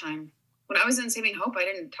 Long time. When I was in Saving Hope, I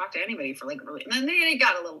didn't talk to anybody for really, and then it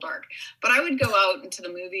got a little dark. But I would go out into the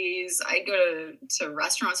movies. I'd go to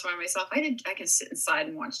restaurants by myself. I can sit inside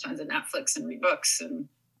and watch tons of Netflix and read books, and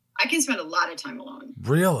I can spend a lot of time alone.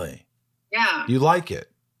 Really? Yeah. You like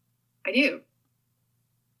it? I do.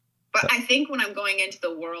 But I think when I'm going into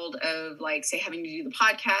the world of, say, having to do the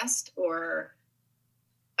podcast or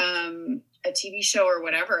a TV show or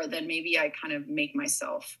whatever, then maybe I kind of make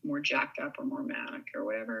myself more jacked up or more manic or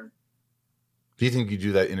whatever. Do you think you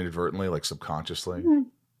do that inadvertently, like subconsciously? Mm-hmm.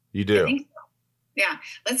 You do? I think so. Yeah.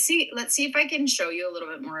 Let's see if I can show you a little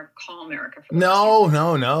bit more of Call America.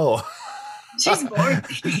 No. She's bored.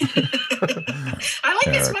 I like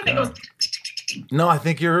this one that goes. No, I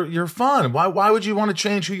think you're fun. Why would you want to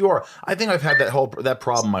change who you are? I think I've had that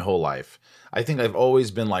problem my whole life. I think I've always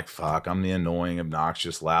been like, fuck, I'm the annoying,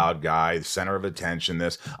 obnoxious, loud guy, the center of attention.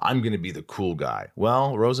 I'm going to be the cool guy.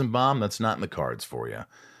 Well, Rosenbaum, that's not in the cards for you.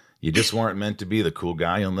 You just weren't meant to be the cool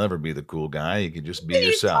guy. You'll never be the cool guy. You could just be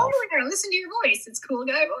yourself. Listen to your voice. It's cool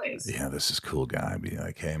guy voice. Yeah, this is cool guy. Be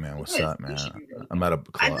like, hey, man, what's up, man? I'm at a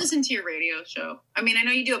club. I'd listen to your radio show. I mean, I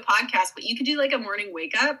know you do a podcast, but you could do like a morning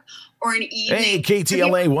wake up or an evening. Hey,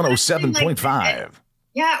 KTLA 107.5.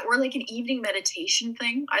 Yeah, or like an evening meditation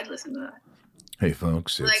thing. I'd listen to that. Hey,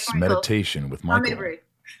 folks, it's meditation with Michael.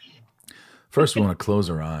 First, we want to close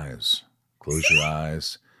our eyes. Close your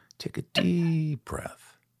eyes. Take a deep breath.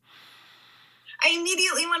 I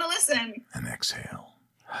immediately want to listen. And exhale.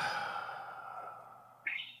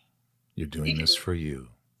 You're doing this for you.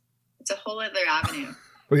 It's a whole other avenue.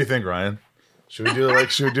 What do you think, Ryan? Should we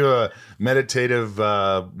do a meditative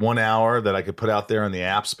 1 hour that I could put out there in the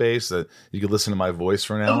app space that you could listen to my voice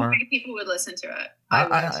for an hour? Many people would listen to it.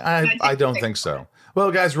 I don't think so. Well,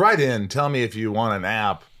 guys, write in. Tell me if you want an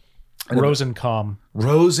app. Rosencalm.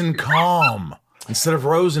 Rosencalm instead of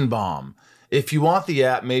Rosenbaum. If you want the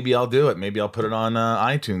app, maybe I'll do it. Maybe I'll put it on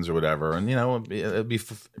iTunes or whatever. And, it'd be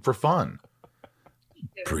for fun.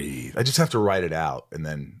 Breathe. I just have to write it out. And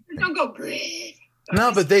then. Don't go breathe.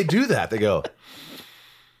 No, but they do that. They go,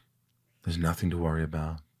 there's nothing to worry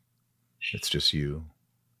about. It's just you.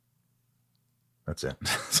 That's it.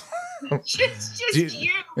 It's just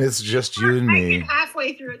you. It's just you and me. I'm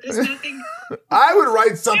halfway through it. There's nothing. I would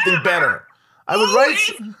write something better. I would write.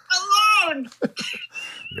 Alone.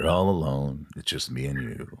 You're all alone. It's just me and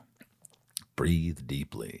you. Breathe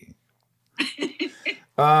deeply.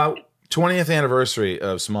 20th anniversary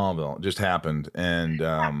of Smallville just happened, and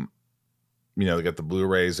they got the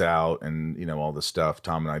Blu-rays out, and all this stuff.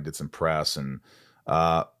 Tom and I did some press, and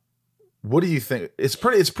what do you think? It's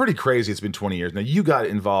pretty crazy. It's been 20 years now. You got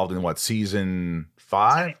involved in what, season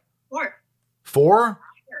 5? 4. 4?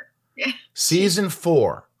 Yeah. Season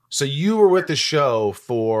 4. So you were with the show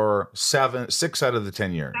for 6 out of the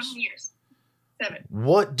 10 years. 7 years. 7.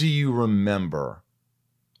 What do you remember?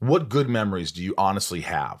 What good memories do you honestly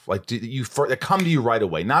have? Like, that come to you right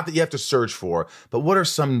away? Not that you have to search for, but what are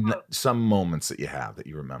some moments that you have that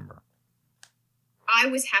you remember? I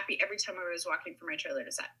was happy every time I was walking from my trailer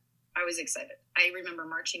to set. I was excited. I remember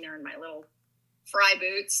marching there in my little fry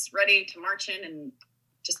boots, ready to march in and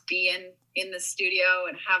just be in the studio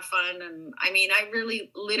and have fun. And I mean, I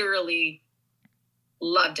really literally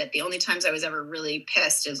loved it. The only times I was ever really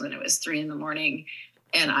pissed is when it was 3 a.m.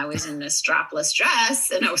 and I was in this strapless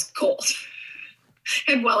dress and I was cold.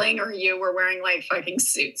 And Welling or you were wearing like fucking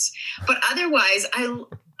suits. But otherwise,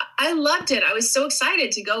 I loved it. I was so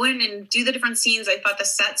excited to go in and do the different scenes. I thought the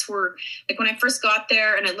sets were like, when I first got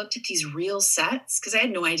there and I looked at these real sets, because I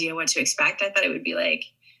had no idea what to expect. I thought it would be like,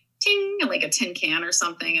 ting, like a tin can or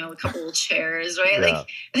something, and a couple of chairs, right? Yeah. Like,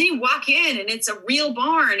 and then you walk in and it's a real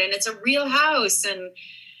barn and it's a real house. And,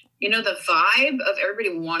 the vibe of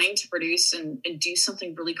everybody wanting to produce and do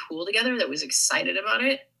something really cool together that was excited about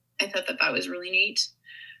it. I thought that was really neat.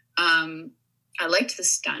 I liked the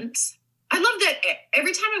stunts. I loved that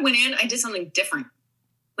every time I went in, I did something different.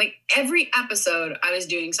 Like every episode, I was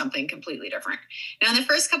doing something completely different. Now, in the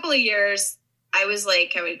first couple of years, I was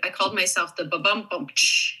like, I called myself the ba-bum bump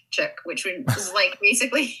chick, which was like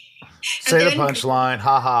basically say the punchline,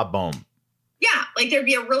 ha ha, boom. Yeah, like there'd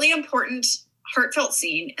be a really important, heartfelt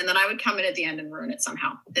scene, and then I would come in at the end and ruin it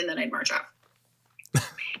somehow, and then I'd march off.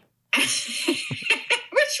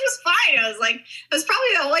 Which was fine. I was like, that's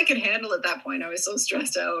probably all I could handle at that point. I was so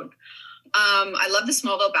stressed out. I love the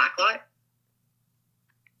Smallville backlot.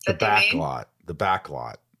 The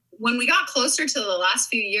backlot. When we got closer to the last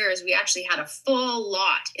few years, we actually had a full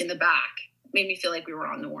lot in the back. It made me feel like we were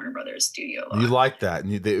on the Warner Brothers studio lot. You liked that.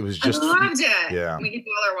 And it was just. I loved it. Yeah. We could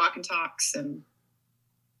do all our walk and talks. And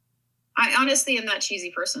I honestly am that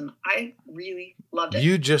cheesy person. I really loved it.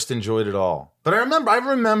 You just enjoyed it all. But I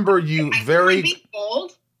remember you very. Being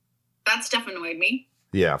cold. That stuff annoyed me.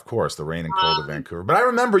 Yeah, of course. The rain and cold of Vancouver. But I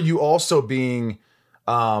remember you also being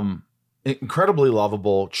incredibly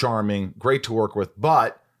lovable, charming, great to work with.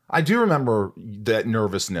 But I do remember that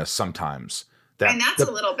nervousness sometimes. And that's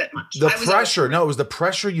a little bit much. The pressure. No, it was the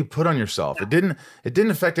pressure you put on yourself. Yeah. It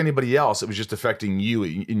didn't affect anybody else. It was just affecting you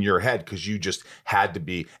in your head because you just had to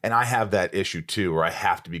be. And I have that issue too, where I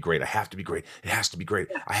have to be great. I have to be great. It has to be great.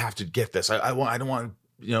 Yeah. I have to get this. I don't want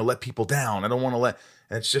let people down. I don't want to let.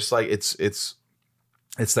 And it's just like it's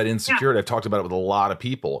that insecurity. I've talked about it with a lot of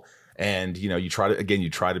people. And you try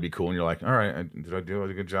to be cool, and you're like, all right, did I do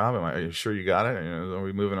a good job? Are you sure you got it? Are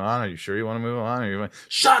we moving on? Are you sure you want to move on? Are you like,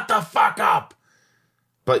 shut the fuck up?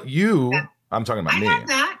 But I'm talking about me.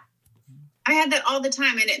 I had that all the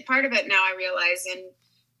time, and part of it now I realize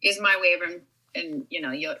is my way of, and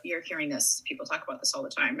you're hearing this. People talk about this all the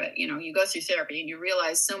time, but you go through therapy and you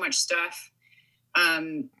realize so much stuff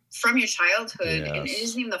from your childhood, and it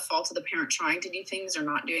isn't even the fault of the parent trying to do things or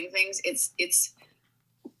not doing things. It's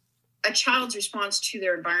a child's response to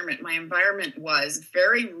their environment. My environment was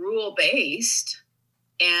very rule-based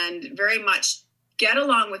and very much get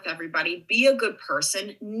along with everybody, be a good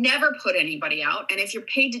person, never put anybody out. And if you're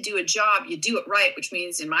paid to do a job, you do it right, which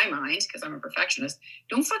means in my mind, because I'm a perfectionist,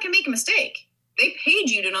 don't fucking make a mistake. They paid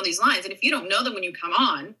you to know these lines. And if you don't know them when you come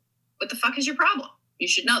on, what the fuck is your problem? You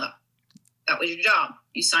should know them. That was your job.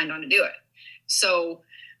 You signed on to do it. So,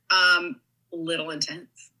 little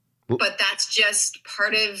intense. But that's just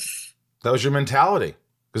part of... That was your mentality,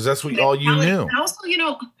 because that's all you knew. And also,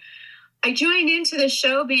 I joined into the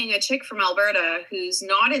show being a chick from Alberta who's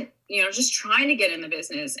not in, just trying to get in the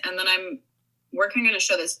business. And then I'm working on a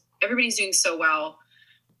show that's everybody's doing so well.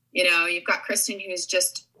 You've got Kristen, who's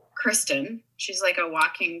just Kristen. She's like a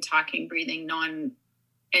walking, talking, breathing,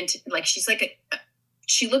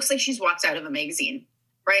 she looks like she's walked out of a magazine,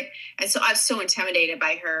 right? And so I'm so intimidated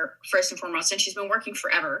by her, first and foremost. And she's been working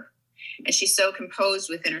forever. And she's so composed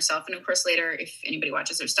within herself. And of course, later, if anybody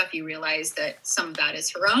watches her stuff, you realize that some of that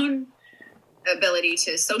is her own ability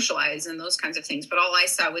to socialize and those kinds of things. But all I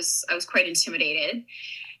saw was I was quite intimidated.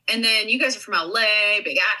 And then you guys are from LA,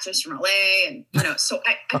 big actors from LA. And, so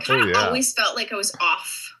I kind of always felt like I was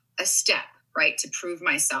off a step, right, to prove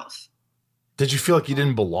myself. Did you feel like you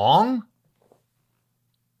didn't belong?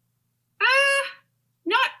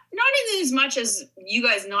 Not in as much as you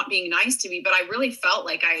guys not being nice to me, but I really felt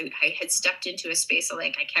like I had stepped into a space of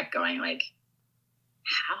I kept going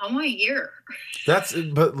how am I here?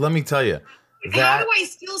 But let me tell you. How do I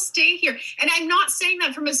still stay here? And I'm not saying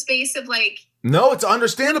that from a space of no, it's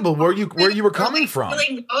understandable where you were coming from.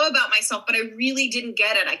 Feeling about myself, but I really didn't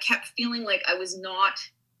get it. I kept feeling like I was not.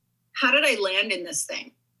 How did I land in this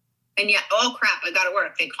thing? And yet, oh crap, I got to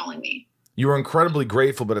work. They're calling me. You were incredibly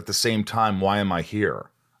grateful, but at the same time, why am I here?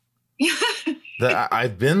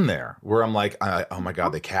 I've been there where I'm like, oh my God,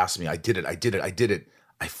 they cast me. I did it.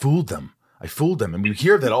 I fooled them. And we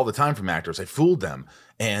hear that all the time from actors. I fooled them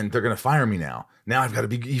and they're going to fire me now. Now I've got to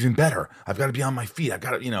be even better. I've got to be on my feet. I've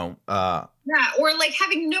got to, yeah. Or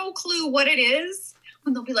having no clue what it is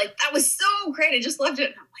when they'll be like, that was so great. I just loved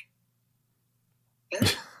it. And I'm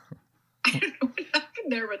like, I don't know what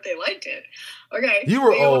happened there, but they liked it. Okay. You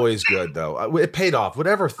were always good though. It paid off.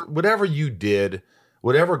 Whatever you did,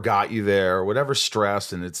 whatever got you there, whatever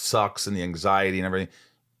stress and it sucks and the anxiety and everything,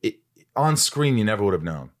 on screen, you never would have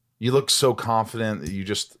known. You look so confident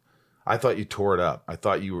that I thought you tore it up. I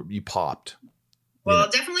thought you popped. Well,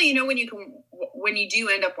 definitely, when you do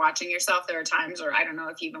end up watching yourself, there are times, or I don't know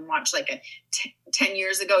if you even watch 10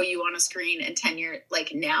 years ago, you on a screen and 10 years,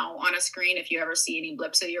 now on a screen, if you ever see any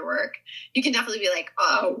blips of your work, you can definitely be like,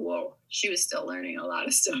 oh, whoa, she was still learning a lot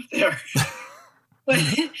of stuff there. But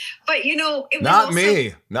it was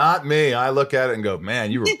Not me. I look at it and go,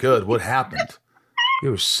 man, you were good. What happened?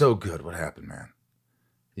 You were so good. What happened, man?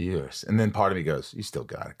 Yes. And then part of me goes, you still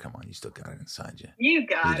got it. Come on. You still got it inside you. You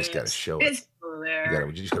just got to show it. It's still there.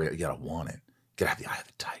 You got to want it. You got to have the eye of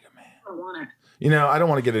the tiger, man. I want it. I don't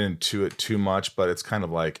want to get into it too much, but it's kind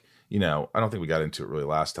of I don't think we got into it really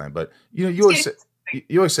last time, but you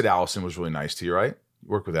always said Allison was really nice to you, right? You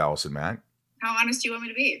worked with Allison, Matt. How honest do you want me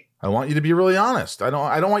to be? I want you to be really honest. I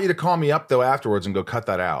don't want you to call me up though afterwards and go cut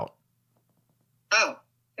that out. Oh,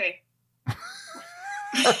 okay.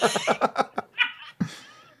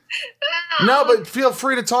 No, but feel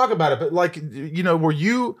free to talk about it. But were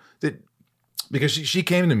you that? Because she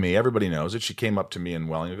came to me. Everybody knows it. She came up to me in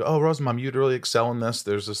Welling and go, "Oh, Rosemom, you'd really excel in this.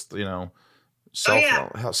 There's this,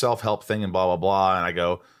 self-help thing and blah blah blah." And I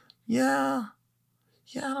go, "Yeah,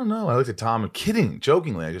 I don't know." I looked at Tom and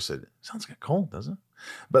jokingly, I just said, "Sounds kind of cold, doesn't it?"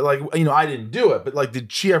 But I didn't do it. But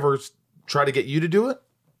did she ever try to get you to do it?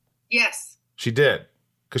 Yes, she did.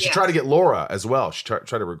 Because she tried to get Laura as well. She tried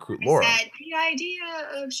to recruit Laura. I said, the idea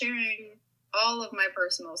of sharing all of my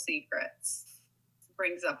personal secrets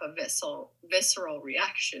brings up a visceral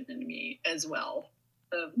reaction in me as well.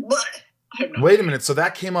 Wait a minute. So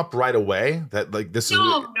that came up right away? That this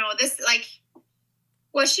No, this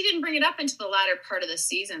well, she didn't bring it up into the latter part of the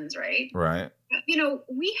seasons, right? Right.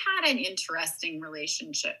 We had an interesting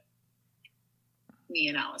relationship, me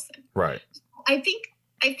and Allison. Right. I think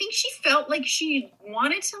I think she felt like she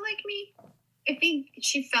wanted to like me. I think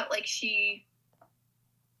she felt like she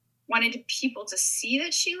wanted people to see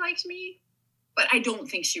that she liked me. But I don't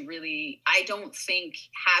think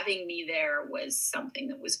having me there was something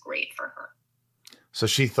that was great for her. So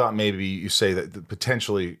she thought maybe you say that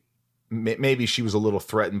potentially maybe she was a little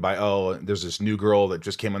threatened by, there's this new girl that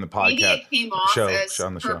just came on the podcast. Maybe it came off as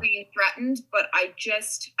on the her show. Being threatened, but I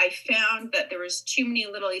found that there was too many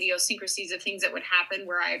little idiosyncrasies of things that would happen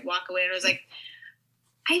where I'd walk away and I was like,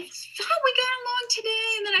 I thought we got along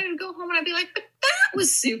today. And then I would go home and I'd be like, but that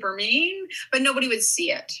was super mean. But nobody would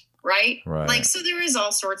see it, right? Like, so there is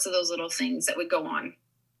all sorts of those little things that would go on.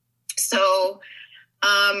 So,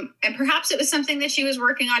 and perhaps it was something that she was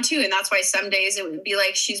working on too. And that's why some days it would be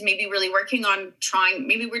like she's maybe really working on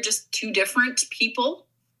maybe we're just two different people.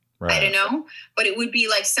 Right. I don't know. But it would be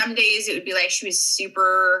like some days it would be like she was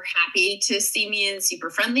super happy to see me and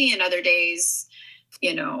super friendly. And other days,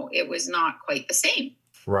 it was not quite the same.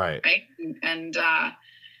 Right. And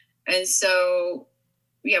so,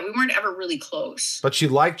 yeah, we weren't ever really close. But she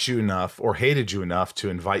liked you enough or hated you enough to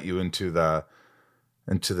invite you into the,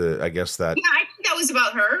 I guess that. Yeah, I think that was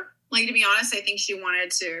about her. Like, to be honest, I think she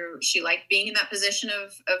liked being in that position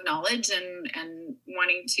of knowledge and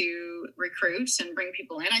wanting to recruit and bring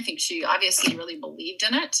people in. I think she obviously really believed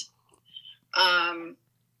in it.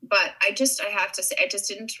 But I have to say, I just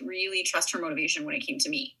didn't really trust her motivation when it came to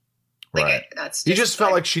me. Like, right. You just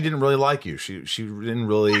felt like she didn't really like you. She didn't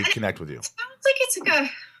really connect with you. It sounds like it's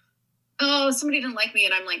like somebody didn't like me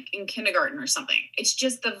and I'm like in kindergarten or something. It's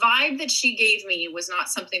just the vibe that she gave me was not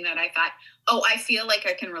something that I thought, I feel like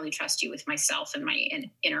I can really trust you with myself and my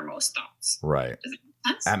innermost thoughts. Right. Does that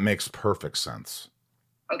make sense? That makes perfect sense.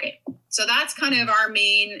 Okay. So that's kind of our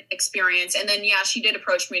main experience. And then, yeah, she did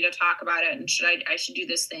approach me to talk about it and I should do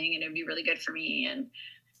this thing and it'd be really good for me.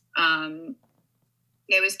 And,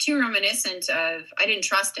 it was too reminiscent of, I didn't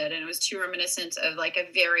trust it. And it was too reminiscent of like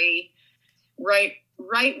a very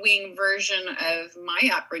right-wing version of my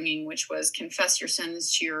upbringing, which was confess your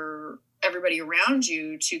sins to everybody around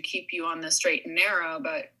you to keep you on the straight and narrow.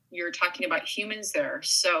 But you're talking about humans there.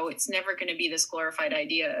 So it's never going to be this glorified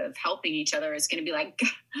idea of helping each other. It's going to be like,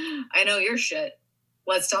 I know your shit.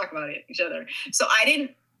 Let's talk about each other. So I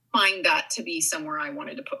didn't find that to be somewhere I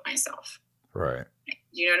wanted to put myself. Right.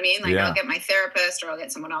 Do you know what I mean? Like, I'll get my therapist or I'll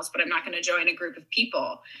get someone else, but I'm not going to join a group of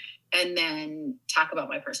people and then talk about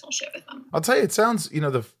my personal shit with them. I'll tell you, it sounds,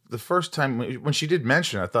 the first time when she did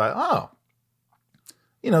mention it, I thought,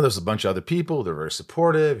 there's a bunch of other people. They're very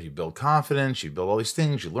supportive. You build confidence. You build all these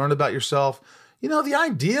things. You learn about yourself. The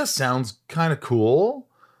idea sounds kind of cool.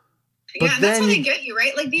 Yeah, and that's how they get you,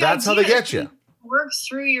 right? Like that's how they get you. Work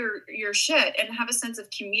through your shit and have a sense of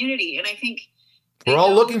community. And I think we're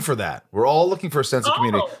all looking for that. We're all looking for a sense of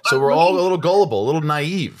community. So we're all a little gullible, a little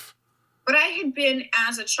naive. But I had been,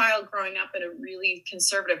 as a child growing up in a really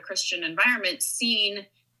conservative Christian environment, seen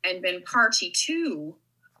and been party to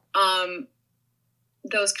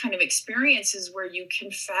those kind of experiences where you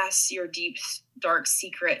confess your deep, dark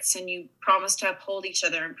secrets and you promise to uphold each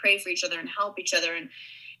other and pray for each other and help each other. And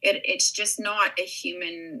it's just not a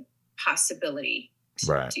human possibility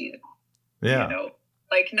to do that. Yeah.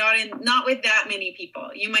 Like not with that many people.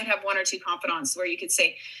 You might have one or two confidants where you could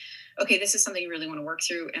say, okay, this is something you really want to work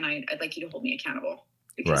through. And I'd like you to hold me accountable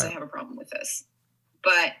because I have a problem with this.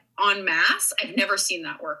 But en masse, I've never seen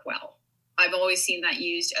that work well. I've always seen that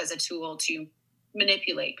used as a tool to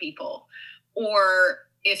manipulate people, or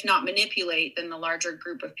if not manipulate, then the larger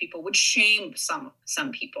group of people would shame some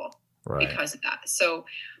people because of that. So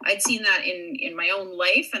I'd seen that in my own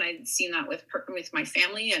life, and I'd seen that with my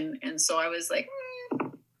family. And so I was like,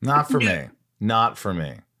 not for me. Not for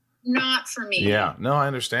me. Not for me. Yeah. No, I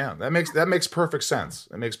understand. That makes perfect sense.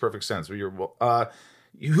 It makes perfect sense.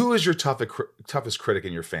 Who is your toughest critic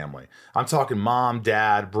in your family? I'm talking mom,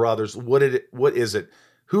 dad, brothers. What is it?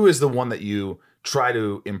 Who is the one that you try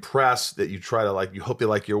to impress, that you try to you hope they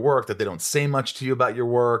like your work, that they don't say much to you about your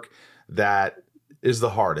work, that is the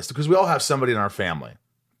hardest? Because we all have somebody in our family.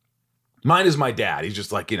 Mine is my dad. He's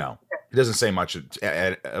just he doesn't say much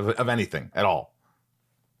of anything at all.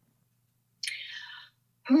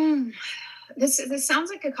 This sounds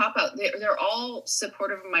like a cop-out. They're all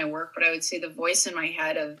supportive of my work, but I would say the voice in my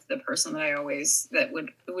head of the person that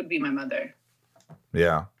would be my mother.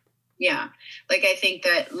 Yeah. Yeah. Like, I think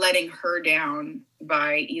that letting her down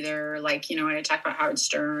by either when I talk about Howard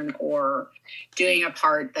Stern or doing a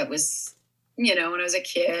part that was, when I was a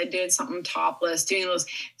kid, doing something topless, doing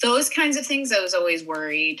those kinds of things, I was always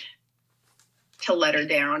worried to let her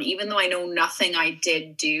down, even though I know nothing I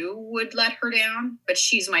did do would let her down, but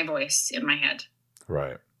she's my voice in my head.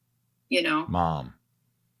 Right. Mom.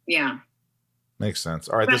 Yeah. Makes sense.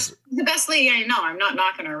 All right. That's the best lady I know. I'm not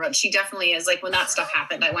knocking her, but she definitely is. Like when that stuff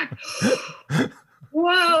happened, I went,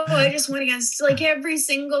 whoa, I just went against like every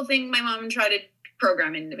single thing my mom tried to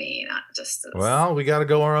program into me. Not just this. Well, we got to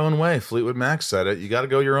go our own way. Fleetwood Mac said it. You got to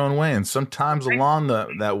go your own way. And sometimes along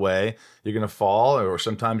that way, you're going to fall, or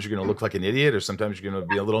sometimes you're going to look like an idiot, or sometimes you're going to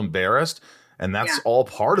be a little embarrassed. And that's all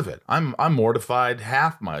part of it. I'm mortified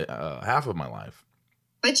half of my life.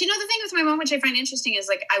 But the thing with my mom, which I find interesting, is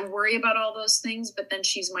like I worry about all those things, but then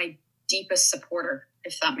she's my deepest supporter,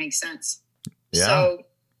 if that makes sense. Yeah. So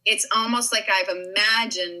it's almost like I've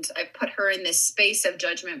put her in this space of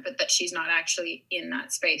judgment, but that she's not actually in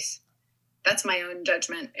that space. That's my own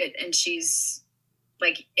judgment. And she's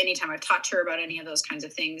like, anytime I've talked to her about any of those kinds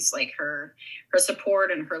of things, like her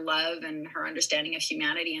support and her love and her understanding of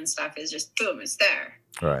humanity and stuff is just, boom, it's there.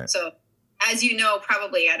 Right. So as you know,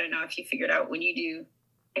 probably, I don't know if you figured out when you do,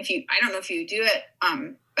 I don't know if you do it,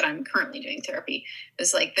 but I'm currently doing therapy.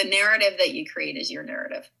 It's like the narrative that you create is your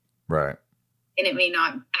narrative. Right. And it may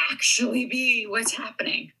not actually be what's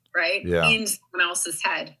happening, right? Yeah. In someone else's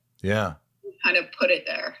head. Yeah. You kind of put it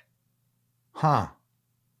there. Huh.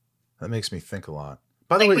 That makes me think a lot.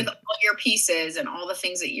 By the way, with all your pieces and all the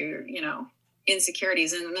things that you're,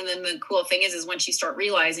 insecurities. And then the cool thing is once you start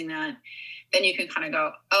realizing that, then you can kind of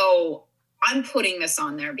go, oh, I'm putting this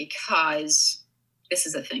on there because this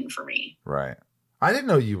is a thing for me. Right. I didn't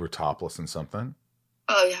know you were topless in something.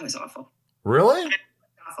 Oh, yeah, it was awful. Really?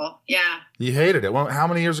 Awful. Yeah. You hated it. Well, how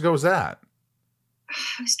many years ago was that?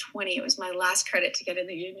 I was 20. It was my last credit to get in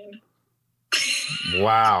the union.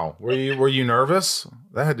 Wow. Were you nervous?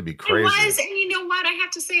 That had to be crazy. It was, and you know what? I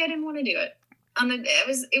have to say I didn't want to do it.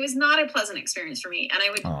 It was not a pleasant experience for me. And I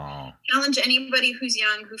would challenge anybody who's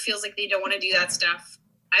young who feels like they don't want to do that stuff.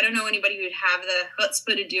 I don't know anybody who'd have the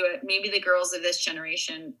chutzpah to do it. Maybe the girls of this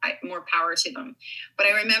generation, more power to them. But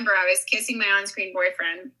I remember I was kissing my on-screen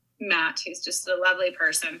boyfriend, Matt, who's just a lovely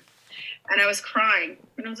person. And I was crying.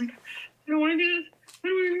 And I was like, I don't want to do this. I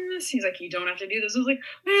don't want to do this. He's like, you don't have to do this. I was like,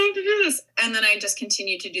 I have to do this. And then I just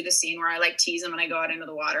continued to do the scene where I like tease him and I go out into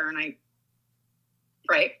the water and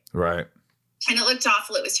right. And it looked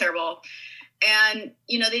awful. It was terrible. And,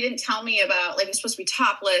 they didn't tell me about, like, it was supposed to be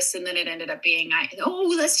topless. And then it ended up being,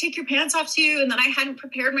 let's take your pants off too. And then I hadn't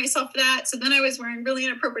prepared myself for that. So then I was wearing really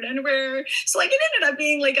inappropriate underwear. So like, it ended up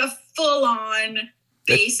being like a full on,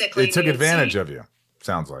 basically. It took advantage of you.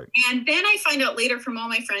 Sounds like. And then I find out later from all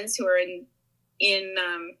my friends who are in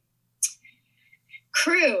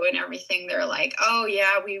crew and everything, they're like, oh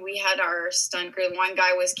yeah, we had our stunt crew. One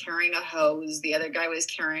guy was carrying a hose, the other guy was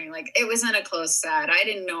carrying, like, it was in a closed set. I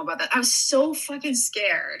didn't know about that. I was so fucking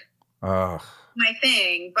scared. My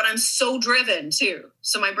thing, but I'm so driven too.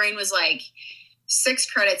 So my brain was like, 6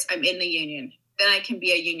 credits, I'm in the union. Then I can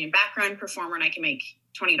be a union background performer and I can make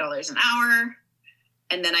 $20 an hour.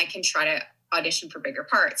 And then I can try to audition for bigger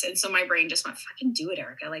parts. And so my brain just went, fucking do it,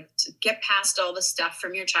 Erica. Like, get past all the stuff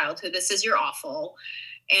from your childhood. This is your awful.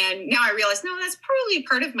 And now I realize, no, that's probably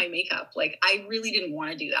part of my makeup. Like, I really didn't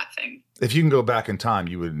want to do that thing. If you can go back in time,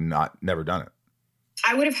 you would never done it.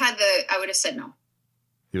 I would have said no.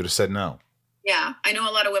 You would have said no. Yeah. I know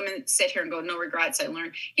a lot of women sit here and go, no regrets. I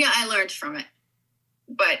learned from it.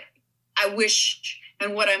 But I wish,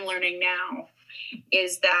 and what I'm learning now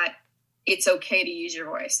is that it's okay to use your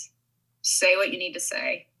voice. Say what you need to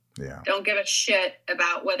say. Yeah. Don't give a shit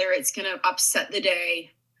about whether it's going to upset the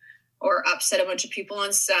day or upset a bunch of people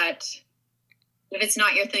on set. If it's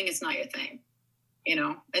not your thing, it's not your thing.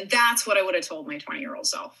 And that's what I would have told my 20-year-old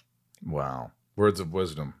self. Wow. Words of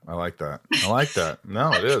wisdom. I like that.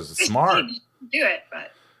 No, it is. It's smart. Do it,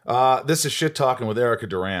 but. This is Shit Talking with Erica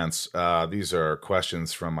Durance. These are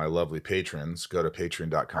questions from my lovely patrons. Go to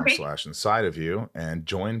patreon.com/inside of you and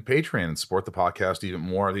join Patreon and support the podcast even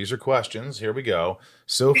more. These are questions. Here we go.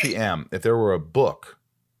 Sophie M., if there were a book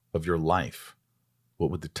of your life, what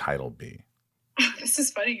would the title be? This is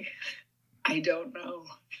funny. I don't know.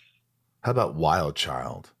 How about Wild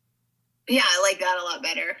Child? Yeah, I like that a lot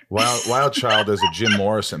better. Wild Child is a Jim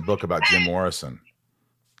Morrison book about Jim Morrison.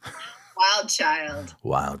 Wild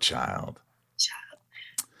Child.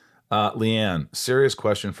 Leanne, serious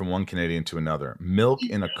question from one Canadian to another. Milk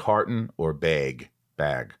in a carton or bag?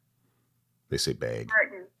 Bag. They say bag.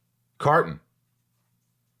 Carton.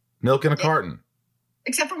 Milk in a carton.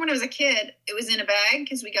 Except for when I was a kid, it was in a bag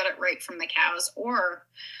because we got it right from the cows. Or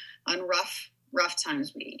on rough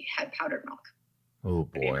times, we had powdered milk. Oh,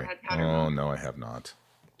 boy. Oh, no, I have not.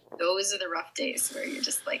 Those are the rough days where you're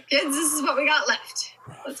just like, kids, this is what we got left.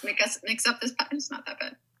 Let's mix up this pattern. It's not that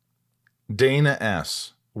bad. Dana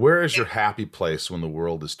S., where is your happy place when the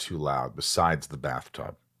world is too loud besides the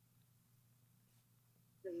bathtub?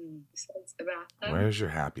 besides the bathtub. Where's your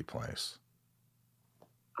happy place?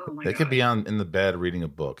 Oh my It God. could be in the bed reading a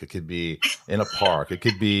book. It could be in a park. It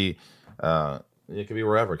could be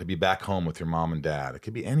wherever. It could be back home with your mom and dad. It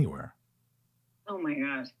could be anywhere. Oh my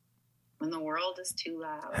God. When the world is too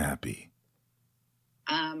loud. Happy.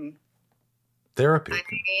 I Therapy.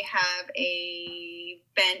 have a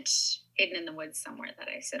bench hidden in the woods somewhere that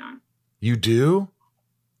I sit on. You do?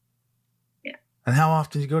 Yeah. And how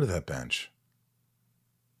often do you go to that bench?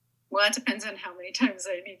 Well, it depends on how many times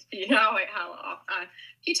I need to be. How often? A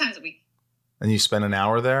few times a week. And you spend an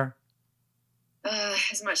hour there?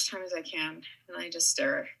 As much time as I can. And I just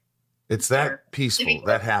stare. It's that peaceful,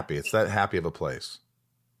 that happy. It's that happy of a place.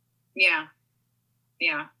 Yeah.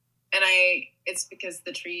 Yeah. And it's because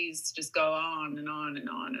the trees just go on and on and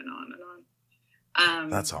on and on and on.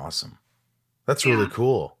 That's awesome. That's really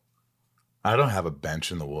cool. I don't have a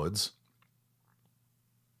bench in the woods.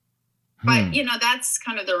 But, that's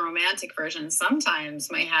kind of the romantic version.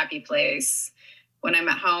 Sometimes my happy place when I'm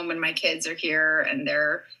at home and my kids are here and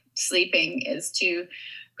they're sleeping is to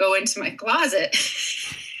go into my closet,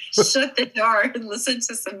 shut the door, and listen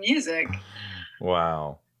to some music.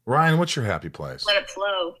 Wow. Ryan, what's your happy place? Let it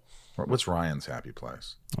flow. What's Ryan's happy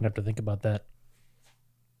place? I'd have to think about that.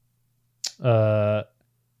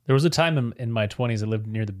 There was a time in my 20s I lived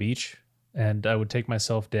near the beach, and I would take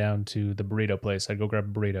myself down to the burrito place. I'd go grab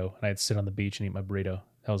a burrito, and I'd sit on the beach and eat my burrito.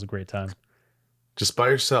 That was a great time. Just by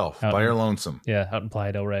yourself, by your lonesome. Yeah, out in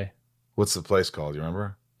Playa del Rey. What's the place called? You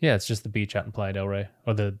remember? Yeah, it's just the beach out in Playa del Rey.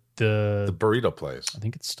 Or the burrito place. I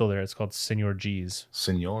think it's still there. It's called Senor G's.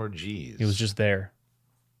 Senor G's. It was just there.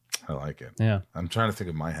 I like it. Yeah. I'm trying to think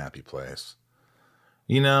of my happy place.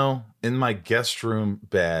 In my guest room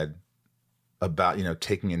bed, about,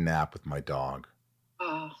 taking a nap with my dog.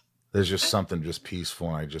 Oh. There's just something just peaceful,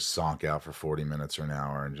 and I just zonk out for 40 minutes or an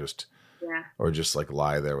hour and just like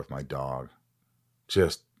lie there with my dog.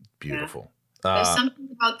 Just beautiful. Yeah. There's something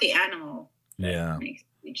about the animal that makes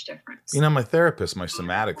a huge difference. My therapist, my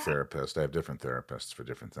somatic therapist, I have different therapists for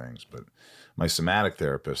different things, but my somatic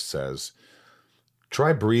therapist says,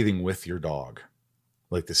 try breathing with your dog,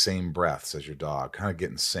 like the same breaths as your dog, kind of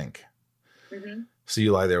get in sync. Mm-hmm. So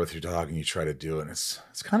you lie there with your dog and you try to do it, and it's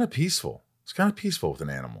kind of peaceful. It's kind of peaceful with an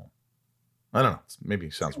animal. I don't know. Maybe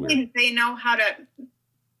it sounds weird. They know how to do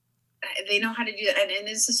that. And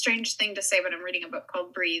it's a strange thing to say, but I'm reading a book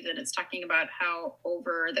called Breathe, and it's talking about how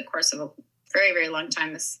over the course of a very, very long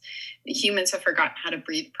time, humans have forgotten how to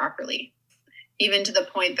breathe properly, even to the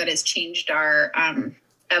point that it's changed our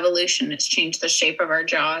evolution. It's changed the shape of our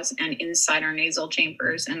jaws and inside our nasal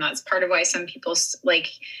chambers. And that's part of why some people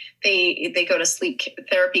they go to sleep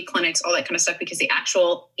therapy clinics, all that kind of stuff, because the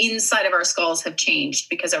actual inside of our skulls have changed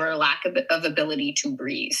because of our lack of ability to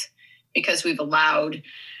breathe, because we've allowed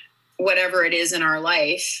whatever it is in our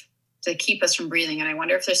life to keep us from breathing. And I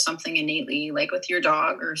wonder if there's something innately, like with your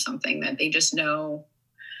dog or something, that they just know,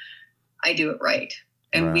 I do it right.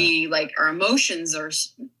 And we, like, our emotions or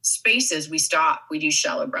spaces, we stop, we do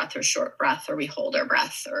shallow breath or short breath, or we hold our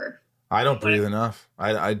breath, or I don't breathe enough.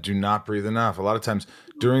 I do not breathe enough. A lot of times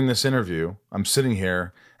during this interview, I'm sitting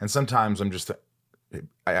here, and sometimes I'm just,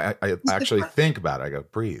 I actually think about it. I go,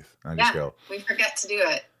 breathe. And I just go. We forget to do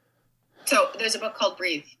it. So there's a book called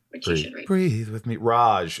Breathe, which you should read. Breathe with me.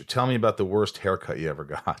 Raj, tell me about the worst haircut you ever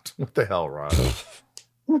got. What the hell, Raj?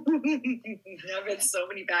 There have been so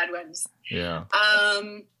many bad ones. Yeah.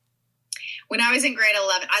 When I was in grade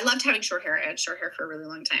 11, I loved having short hair. I had short hair for a really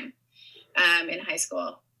long time in high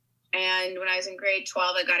school. And when I was in grade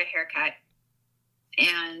 12, I got a haircut.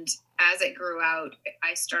 And as it grew out,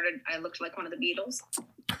 I looked like one of the Beatles.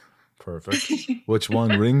 Perfect. Which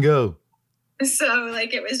one? Ringo? So,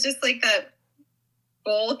 like, it was just like a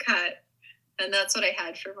bowl cut. And that's what I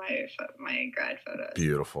had for my grad photos.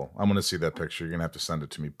 Beautiful. I'm going to see that picture. You're going to have to send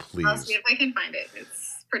it to me, please. I'll see if I can find it.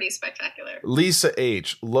 It's pretty spectacular. Lisa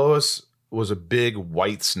H. Lois was a big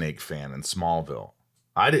Whitesnake fan in Smallville.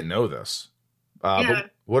 I didn't know this.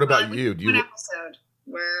 But what about you? Do you? An episode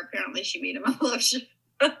where apparently she made him a love shot.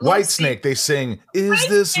 Whitesnake, they sing, "Is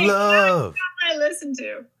this love?" I listen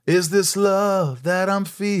to. Is this love that I'm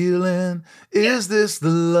feeling? Is this the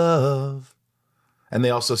love? And they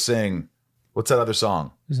also sing, what's that other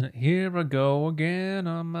song? Isn't it Here I Go Again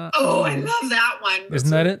on My Oh, I love that one. Isn't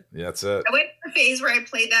that it? Yeah, that's it. I went through a phase where I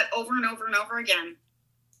played that over and over and over again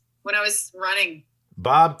when I was running.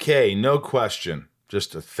 Bob K, no question.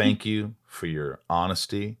 Just a thank you for your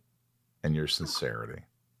honesty and your sincerity.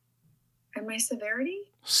 And my severity?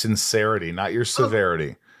 Sincerity, not your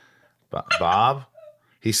severity. Bob,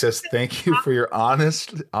 he says thank you for your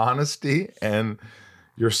honesty and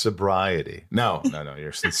your sobriety. No,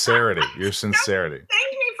 your sincerity. Your sincerity.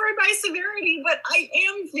 Thank me for my severity, but I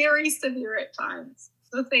am very severe at times.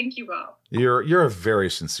 So thank you, Bob. You're a very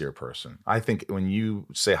sincere person. I think when you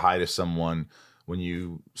say hi to someone, when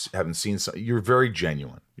you haven't seen someone, you're very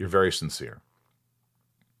genuine. You're very sincere.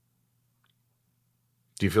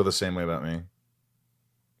 Do you feel the same way about me?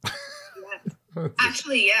 Yes.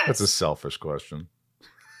 Actually, yes. That's a selfish question.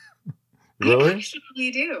 Really? I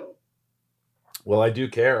actually do. Well, I do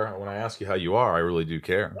care. When I ask you how you are, I really do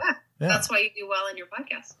care. Yeah. That's why you do well in your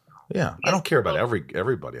podcast. Yeah. I don't care about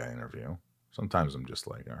everybody I interview. Sometimes I'm just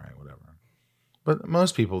like, all right, whatever. But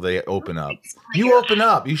most people, they open up. You open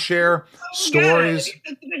up. You share stories.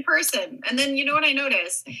 You're a good person. And then you know what I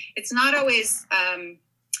notice? It's not always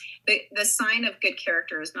the sign of good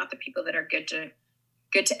character is not the people that are good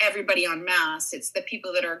to everybody en masse. It's the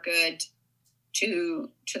people that are good to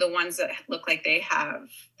the ones that look like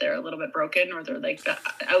they're a little bit broken, or they're like the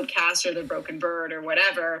outcast or the broken bird or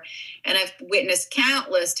whatever. And I've witnessed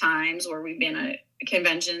countless times where we've been at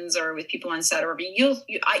conventions or with people on set, or you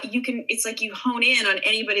can, it's like you hone in on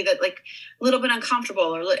anybody that like a little bit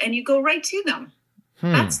uncomfortable and you go right to them.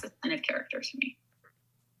 That's the kind of character to me.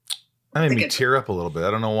 That made me tear up a little bit.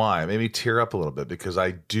 I don't know why. It made me tear up a little bit because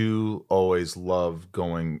I do always love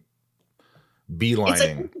going beelining. It's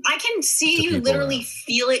like, I can see you literally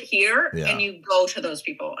feel it here, and you go to those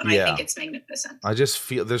people, and I think it's magnificent. I just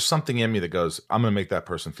feel there's something in me that goes, I'm going to make that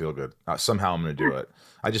person feel good. Somehow I'm going to do it.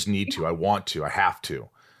 I just need to. I want to. I have to.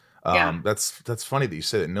 That's funny that you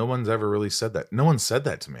say that. No one's ever really said that. No one said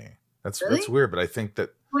that to me. That's weird, but I think that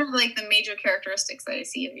one of like the major characteristics that I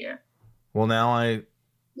see of you. Well, now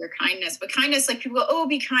your kindness, but kindness, like people go, oh,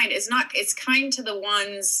 be kind. It's kind to the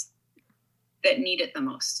ones that need it the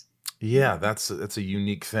most. Yeah, that's a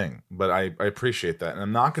unique thing, but I appreciate that,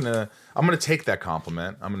 and I'm gonna take that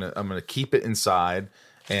compliment. I'm gonna keep it inside,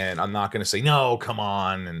 and I'm not gonna say no, come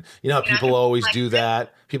on, and people always do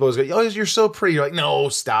that. People always go, oh, you're so pretty. You're like, no,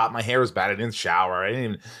 stop, my hair is bad. I didn't shower. I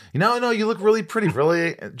didn't even, no, you look really pretty.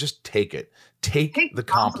 Really, just take it. Take the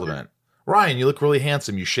compliment. Ryan, you look really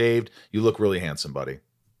handsome. You shaved. You look really handsome, buddy.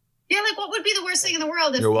 Yeah, like what would be the worst thing in the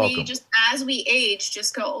world if we just, as we age,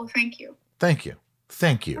 just go, oh, thank you. Thank you.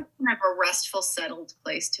 Thank you. That's kind of a restful, settled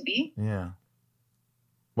place to be. Yeah.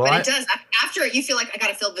 Well, but it does. After it, you feel like I got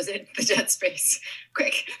to fill the dead space.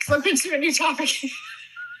 Quick, flip into a new topic.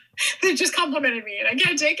 They just complimented me, and I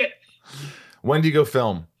can't take it. When do you go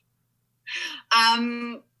film?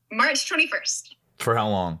 March 21st. For how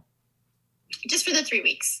long? Just for the 3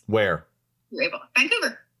 weeks. Where?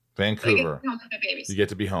 Vancouver. Vancouver. I get to be home with my babies. You get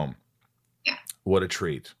to be home. Yeah. What a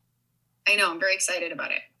treat. I know. I'm very excited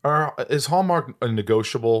about it. Is Hallmark a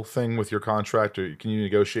negotiable thing with your contract, or can you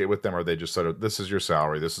negotiate with them? Or are they just sort of, this is your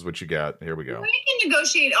salary, this is what you get, here we go? Well, you can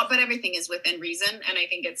negotiate, but everything is within reason, and I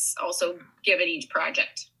think it's also given each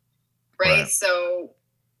project, right? So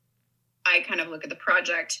I kind of look at the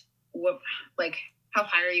project, like how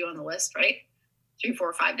high are you on the list, right? 3,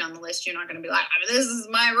 4, 5 down the list. You're not going to be like, this is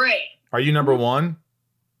my rate. Are you number one?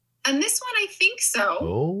 And this one, I think so.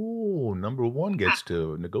 Oh, number one gets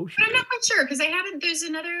to negotiate. But I'm not quite sure because I haven't. There's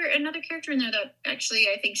another character in there that actually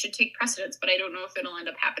I think should take precedence, but I don't know if it'll end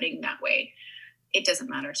up happening that way. It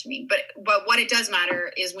doesn't matter to me. But what it does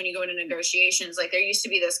matter is when you go into negotiations. Like there used to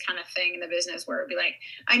be this kind of thing in the business where it'd be like,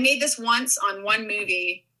 I made this once on one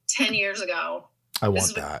movie 10 years ago. I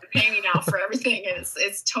want that. Pay me now for everything.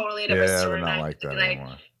 It's totally a different story. Yeah, not like that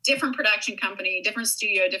anymore. Different production company, different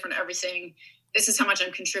studio, different everything. This is how much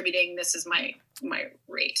I'm contributing. This is my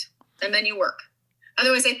rate. And then you work.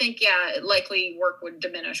 Otherwise, I think, likely work would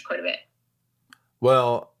diminish quite a bit.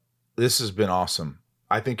 Well, this has been awesome.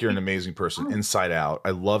 I think you're an amazing person inside out.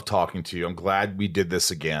 I love talking to you. I'm glad we did this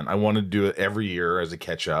again. I want to do it every year as a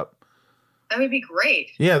catch up. That would be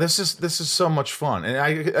great. Yeah, this is so much fun. And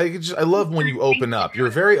I love when you open up. You're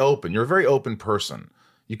very open. You're a very open person.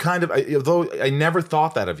 You kind of, although I never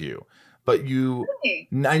thought that of you. But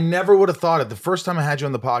I never would have thought it. The first time I had you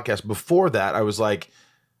on the podcast, before that, I was like,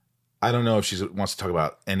 I don't know if she wants to talk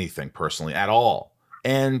about anything personally at all.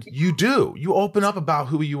 And you do. You open up about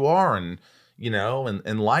who you are and,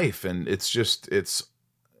 and life. And it's just, it's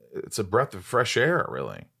a breath of fresh air,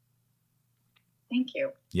 really. Thank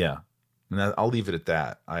you. Yeah. And I'll leave it at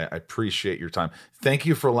that. I appreciate your time. Thank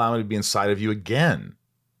you for allowing me to be inside of you again.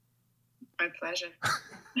 My pleasure.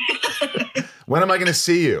 When am I going to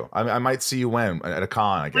see you? I might see you when? At a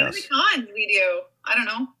con, I guess. One of the cons we do. I don't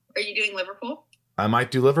know. Are you doing Liverpool? I might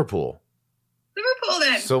do Liverpool. Liverpool,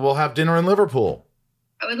 then. So we'll have dinner in Liverpool.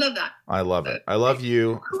 I would love that. I love it. I love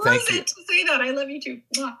you. How cool is it to say that? I love you too.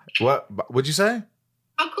 What? What'd you say?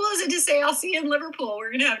 How cool is it to say, I'll see you in Liverpool?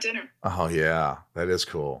 We're going to have dinner. Oh, yeah. That is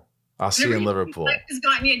cool. I'll see you in Liverpool. Life has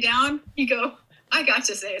gotten you down. You go, I got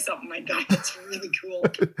to say something like that. It's really cool.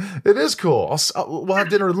 It is cool. We'll have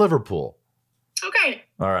dinner in Liverpool. Okay.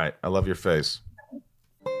 All right. I love your face.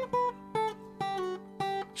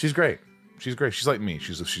 She's great. She's great. She's like me.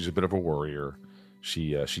 She's a bit of a worrier.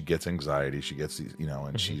 She gets anxiety. She gets these,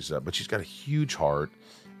 and but she's got a huge heart.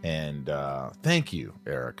 And thank you,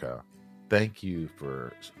 Erica. Thank you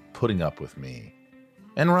for putting up with me.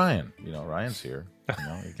 And Ryan. Ryan's here.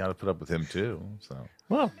 You got to put up with him too. So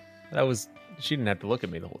well, she didn't have to look at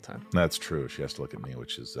me the whole time. That's true. She has to look at me,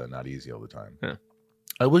 which is not easy all the time. Yeah.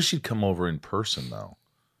 I wish she'd come over in person though.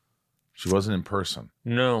 She wasn't in person.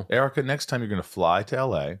 No. Erica, next time you're going to fly to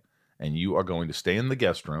LA and you are going to stay in the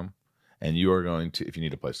guest room and you are going to, if you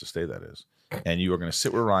need a place to stay, that is, and you are going to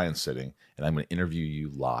sit where Ryan's sitting and I'm going to interview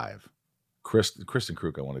you live. Kristen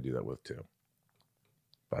Kruk, I want to do that with too.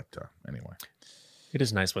 But anyway. It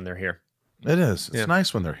is nice when they're here. It is. It's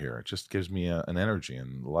nice when they're here. It just gives me an energy.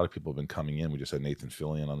 And a lot of people have been coming in. We just had Nathan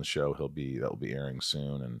Fillion on the show. That will be airing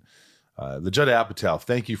soon. And the Judd Apatow,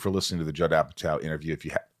 thank you for listening to the Judd Apatow interview. If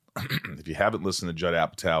you haven't listened to Judd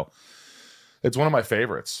Apatow, it's one of my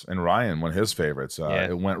favorites, and Ryan, one of his favorites.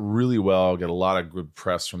 It went really well. Got a lot of good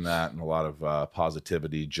press from that and a lot of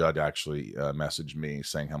positivity. Judd actually messaged me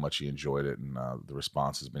saying how much he enjoyed it, and the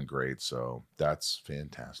response has been great. So that's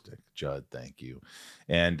fantastic. Judd, thank you.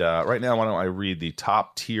 And right now, why don't I read the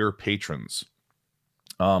top tier patrons?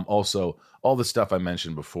 Also, all the stuff I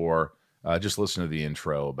mentioned before. Just listen to the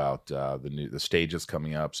intro about the stages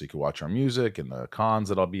coming up, so you can watch our music and the cons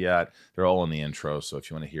that I'll be at. They're all in the intro. So if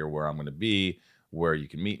you want to hear where I'm going to be, where you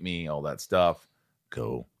can meet me, all that stuff,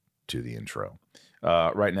 go to the intro.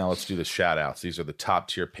 Right now, let's do the shout outs. These are the top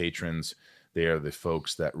tier patrons. They are the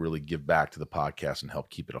folks that really give back to the podcast and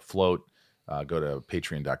help keep it afloat. Go to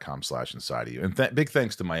patreon.com/inside of you. And big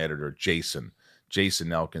thanks to my editor, Jason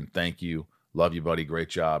Nelkin. Thank you. Love you, buddy. Great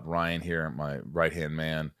job. Ryan here, my right-hand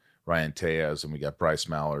man. Ryan Tejas, and we got Bryce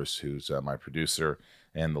Mallers, who's my producer,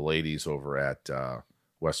 and the ladies over at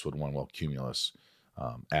Westwood One Well Cumulus,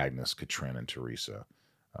 Agnes, Katrin, and Teresa.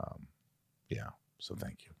 So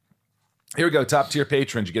thank you. Here we go, top tier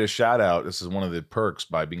patrons. You get a shout out. This is one of the perks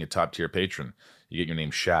by being a top tier patron. You get your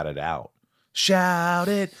name shouted out. Shout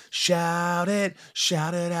it, shout it,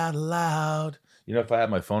 shout it out loud. If I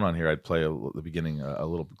had my phone on here, I'd play at the beginning a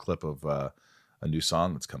little clip of a new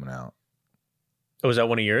song that's coming out. Oh, is that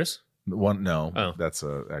one of yours? No, that's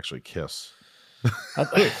actually Kiss.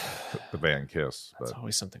 The band Kiss. That's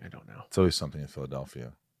always something I don't know. It's always something in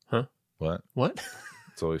Philadelphia. Huh? What?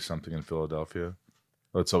 It's always something in Philadelphia.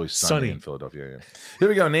 Oh, it's always sunny in Philadelphia. Yeah. Here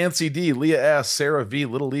we go. Nancy D, Leah S, Sarah V,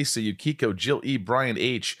 Little Lisa, Yukiko, Jill E, Brian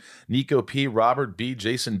H, Nico P, Robert B,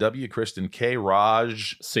 Jason W, Kristen K,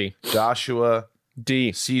 Raj C, Joshua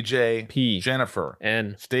D, CJ P, Jennifer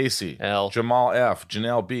N, Stacy L, Jamal F,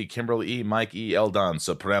 Janelle B, Kimberly E, Mike E, Eldon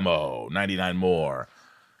Supremo, 99 more,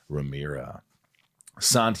 Ramira,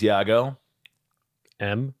 Santiago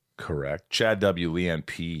M, correct, Chad W, Leanne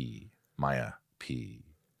P, Maya P,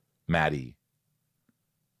 Maddie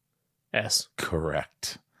S,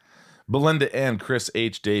 correct, Belinda N, Chris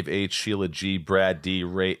H, Dave H, Sheila G, Brad D,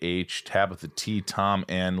 Ray H, Tabitha T, Tom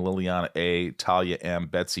N, Liliana A, Talia M,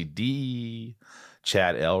 Betsy D,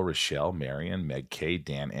 Chad L, Rochelle, Marion, Meg K,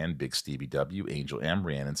 Dan N, Big Stevie W, Angel M,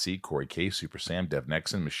 Rhiannon C, Corey K, Super Sam, Dev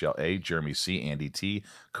Nexon, Michelle A, Jeremy C, Andy T,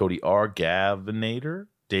 Cody R, Gavinator,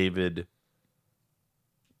 David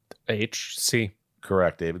H, C,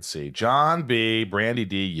 correct, David C, John B, Brandy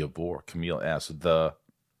D, Yavor, Camille S, the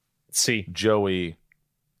C, Joey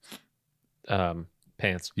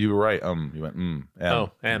Pants. You were right. You went M.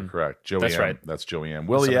 M. Correct. Joey That's M. right. That's Joey M.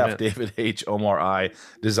 Willie F. David H. Omar I.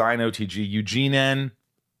 Design OTG. Eugene N.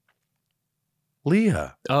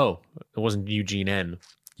 Leah. Oh, it wasn't Eugene N.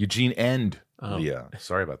 Eugene End. Leah.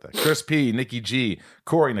 Sorry about that. Chris P. Nikki G.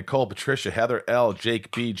 Corey, Nicole, Patricia, Heather L.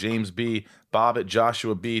 Jake B. James B. Bobbitt,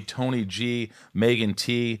 Joshua B. Tony G. Megan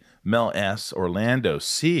T. Mel S. Orlando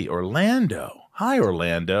C. Orlando. Hi,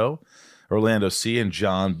 Orlando. Orlando C. and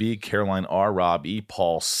John B. Caroline R. Rob E.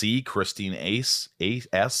 Paul C. Christine S.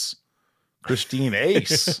 Christine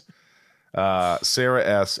Ace. Sarah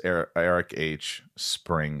S. Eric H.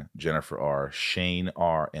 Spring. Jennifer R. Shane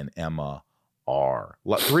R. and Emma R.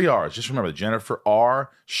 3 R's. Just remember Jennifer R.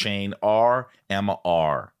 Shane R. Emma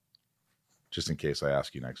R. Just in case I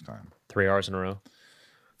ask you next time. 3 R's in a row.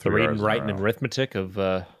 The reading, writing, and arithmetic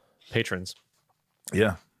of patrons.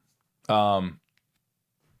 Yeah.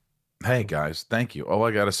 Hey, guys, thank you. All I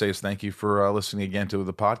got to say is thank you for listening again to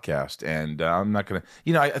the podcast. And I'm not going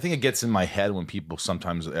to, I think it gets in my head when people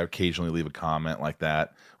sometimes occasionally leave a comment like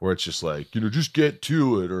that, where it's just like, just get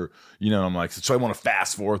to it. Or, I'm like, so I want to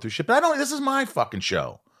fast forward through shit. But this is my fucking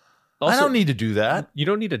show. I don't need to do that. You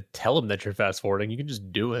don't need to tell them that you're fast forwarding. You can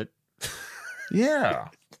just do it. Yeah.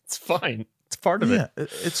 It's fine. It's part of it.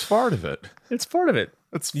 It's part of it. It's part of it.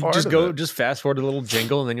 Just fast forward a little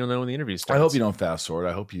jingle, and then you'll know when the interview starts. I hope you don't fast forward.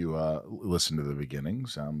 I hope you listen to the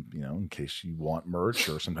beginnings. In case you want merch,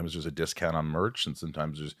 or sometimes there's a discount on merch, and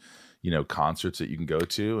sometimes there's, concerts that you can go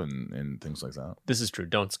to and things like that. This is true.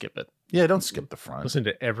 Don't skip it. Yeah, don't skip the front. Listen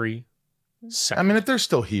to every second. I mean, if they're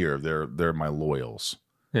still here, they're my loyals.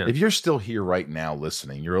 Yeah. If you're still here right now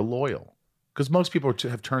listening, you're a loyal. Because most people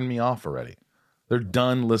have turned me off already. They're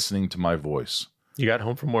done listening to my voice. You got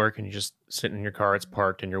home from work and you just sit in your car, it's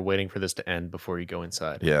parked, and you're waiting for this to end before you go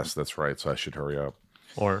inside. Yes, that's right. So I should hurry up.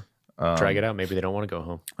 Or drag it out. Maybe they don't want to go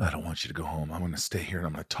home. I don't want you to go home. I'm going to stay here and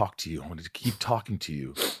I'm going to talk to you. I'm going to keep talking to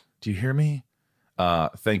you. Do you hear me?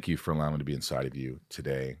 Thank you for allowing me to be inside of you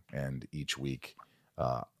today and each week.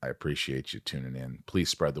 I appreciate you tuning in. Please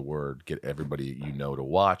spread the word. Get everybody to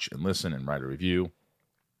watch and listen and write a review.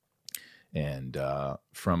 And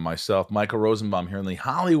from myself, Michael Rosenbaum, here in the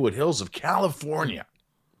Hollywood Hills of California.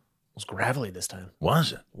 It was gravelly this time.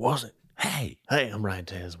 Was it? Was it? Hey, I'm Ryan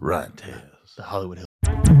Tejas. The Hollywood Hills.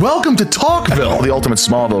 Welcome to Talkville, the ultimate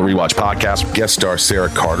Smallville rewatch podcast. Guest star Sarah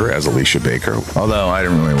Carter as Alicia Baker. Although I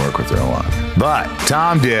didn't really work with her a lot. But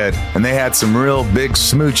Tom did, and they had some real big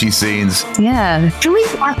smoochy scenes. Yeah. Can we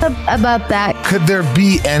talk about that? Could there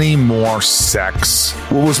be any more sex?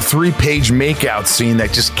 What was a 3-page makeout scene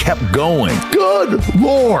that just kept going? Good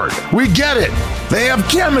Lord. We get it. They have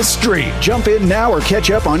chemistry. Jump in now or catch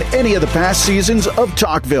up on any of the past seasons of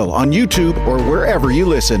Talkville on YouTube or wherever you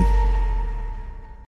listen.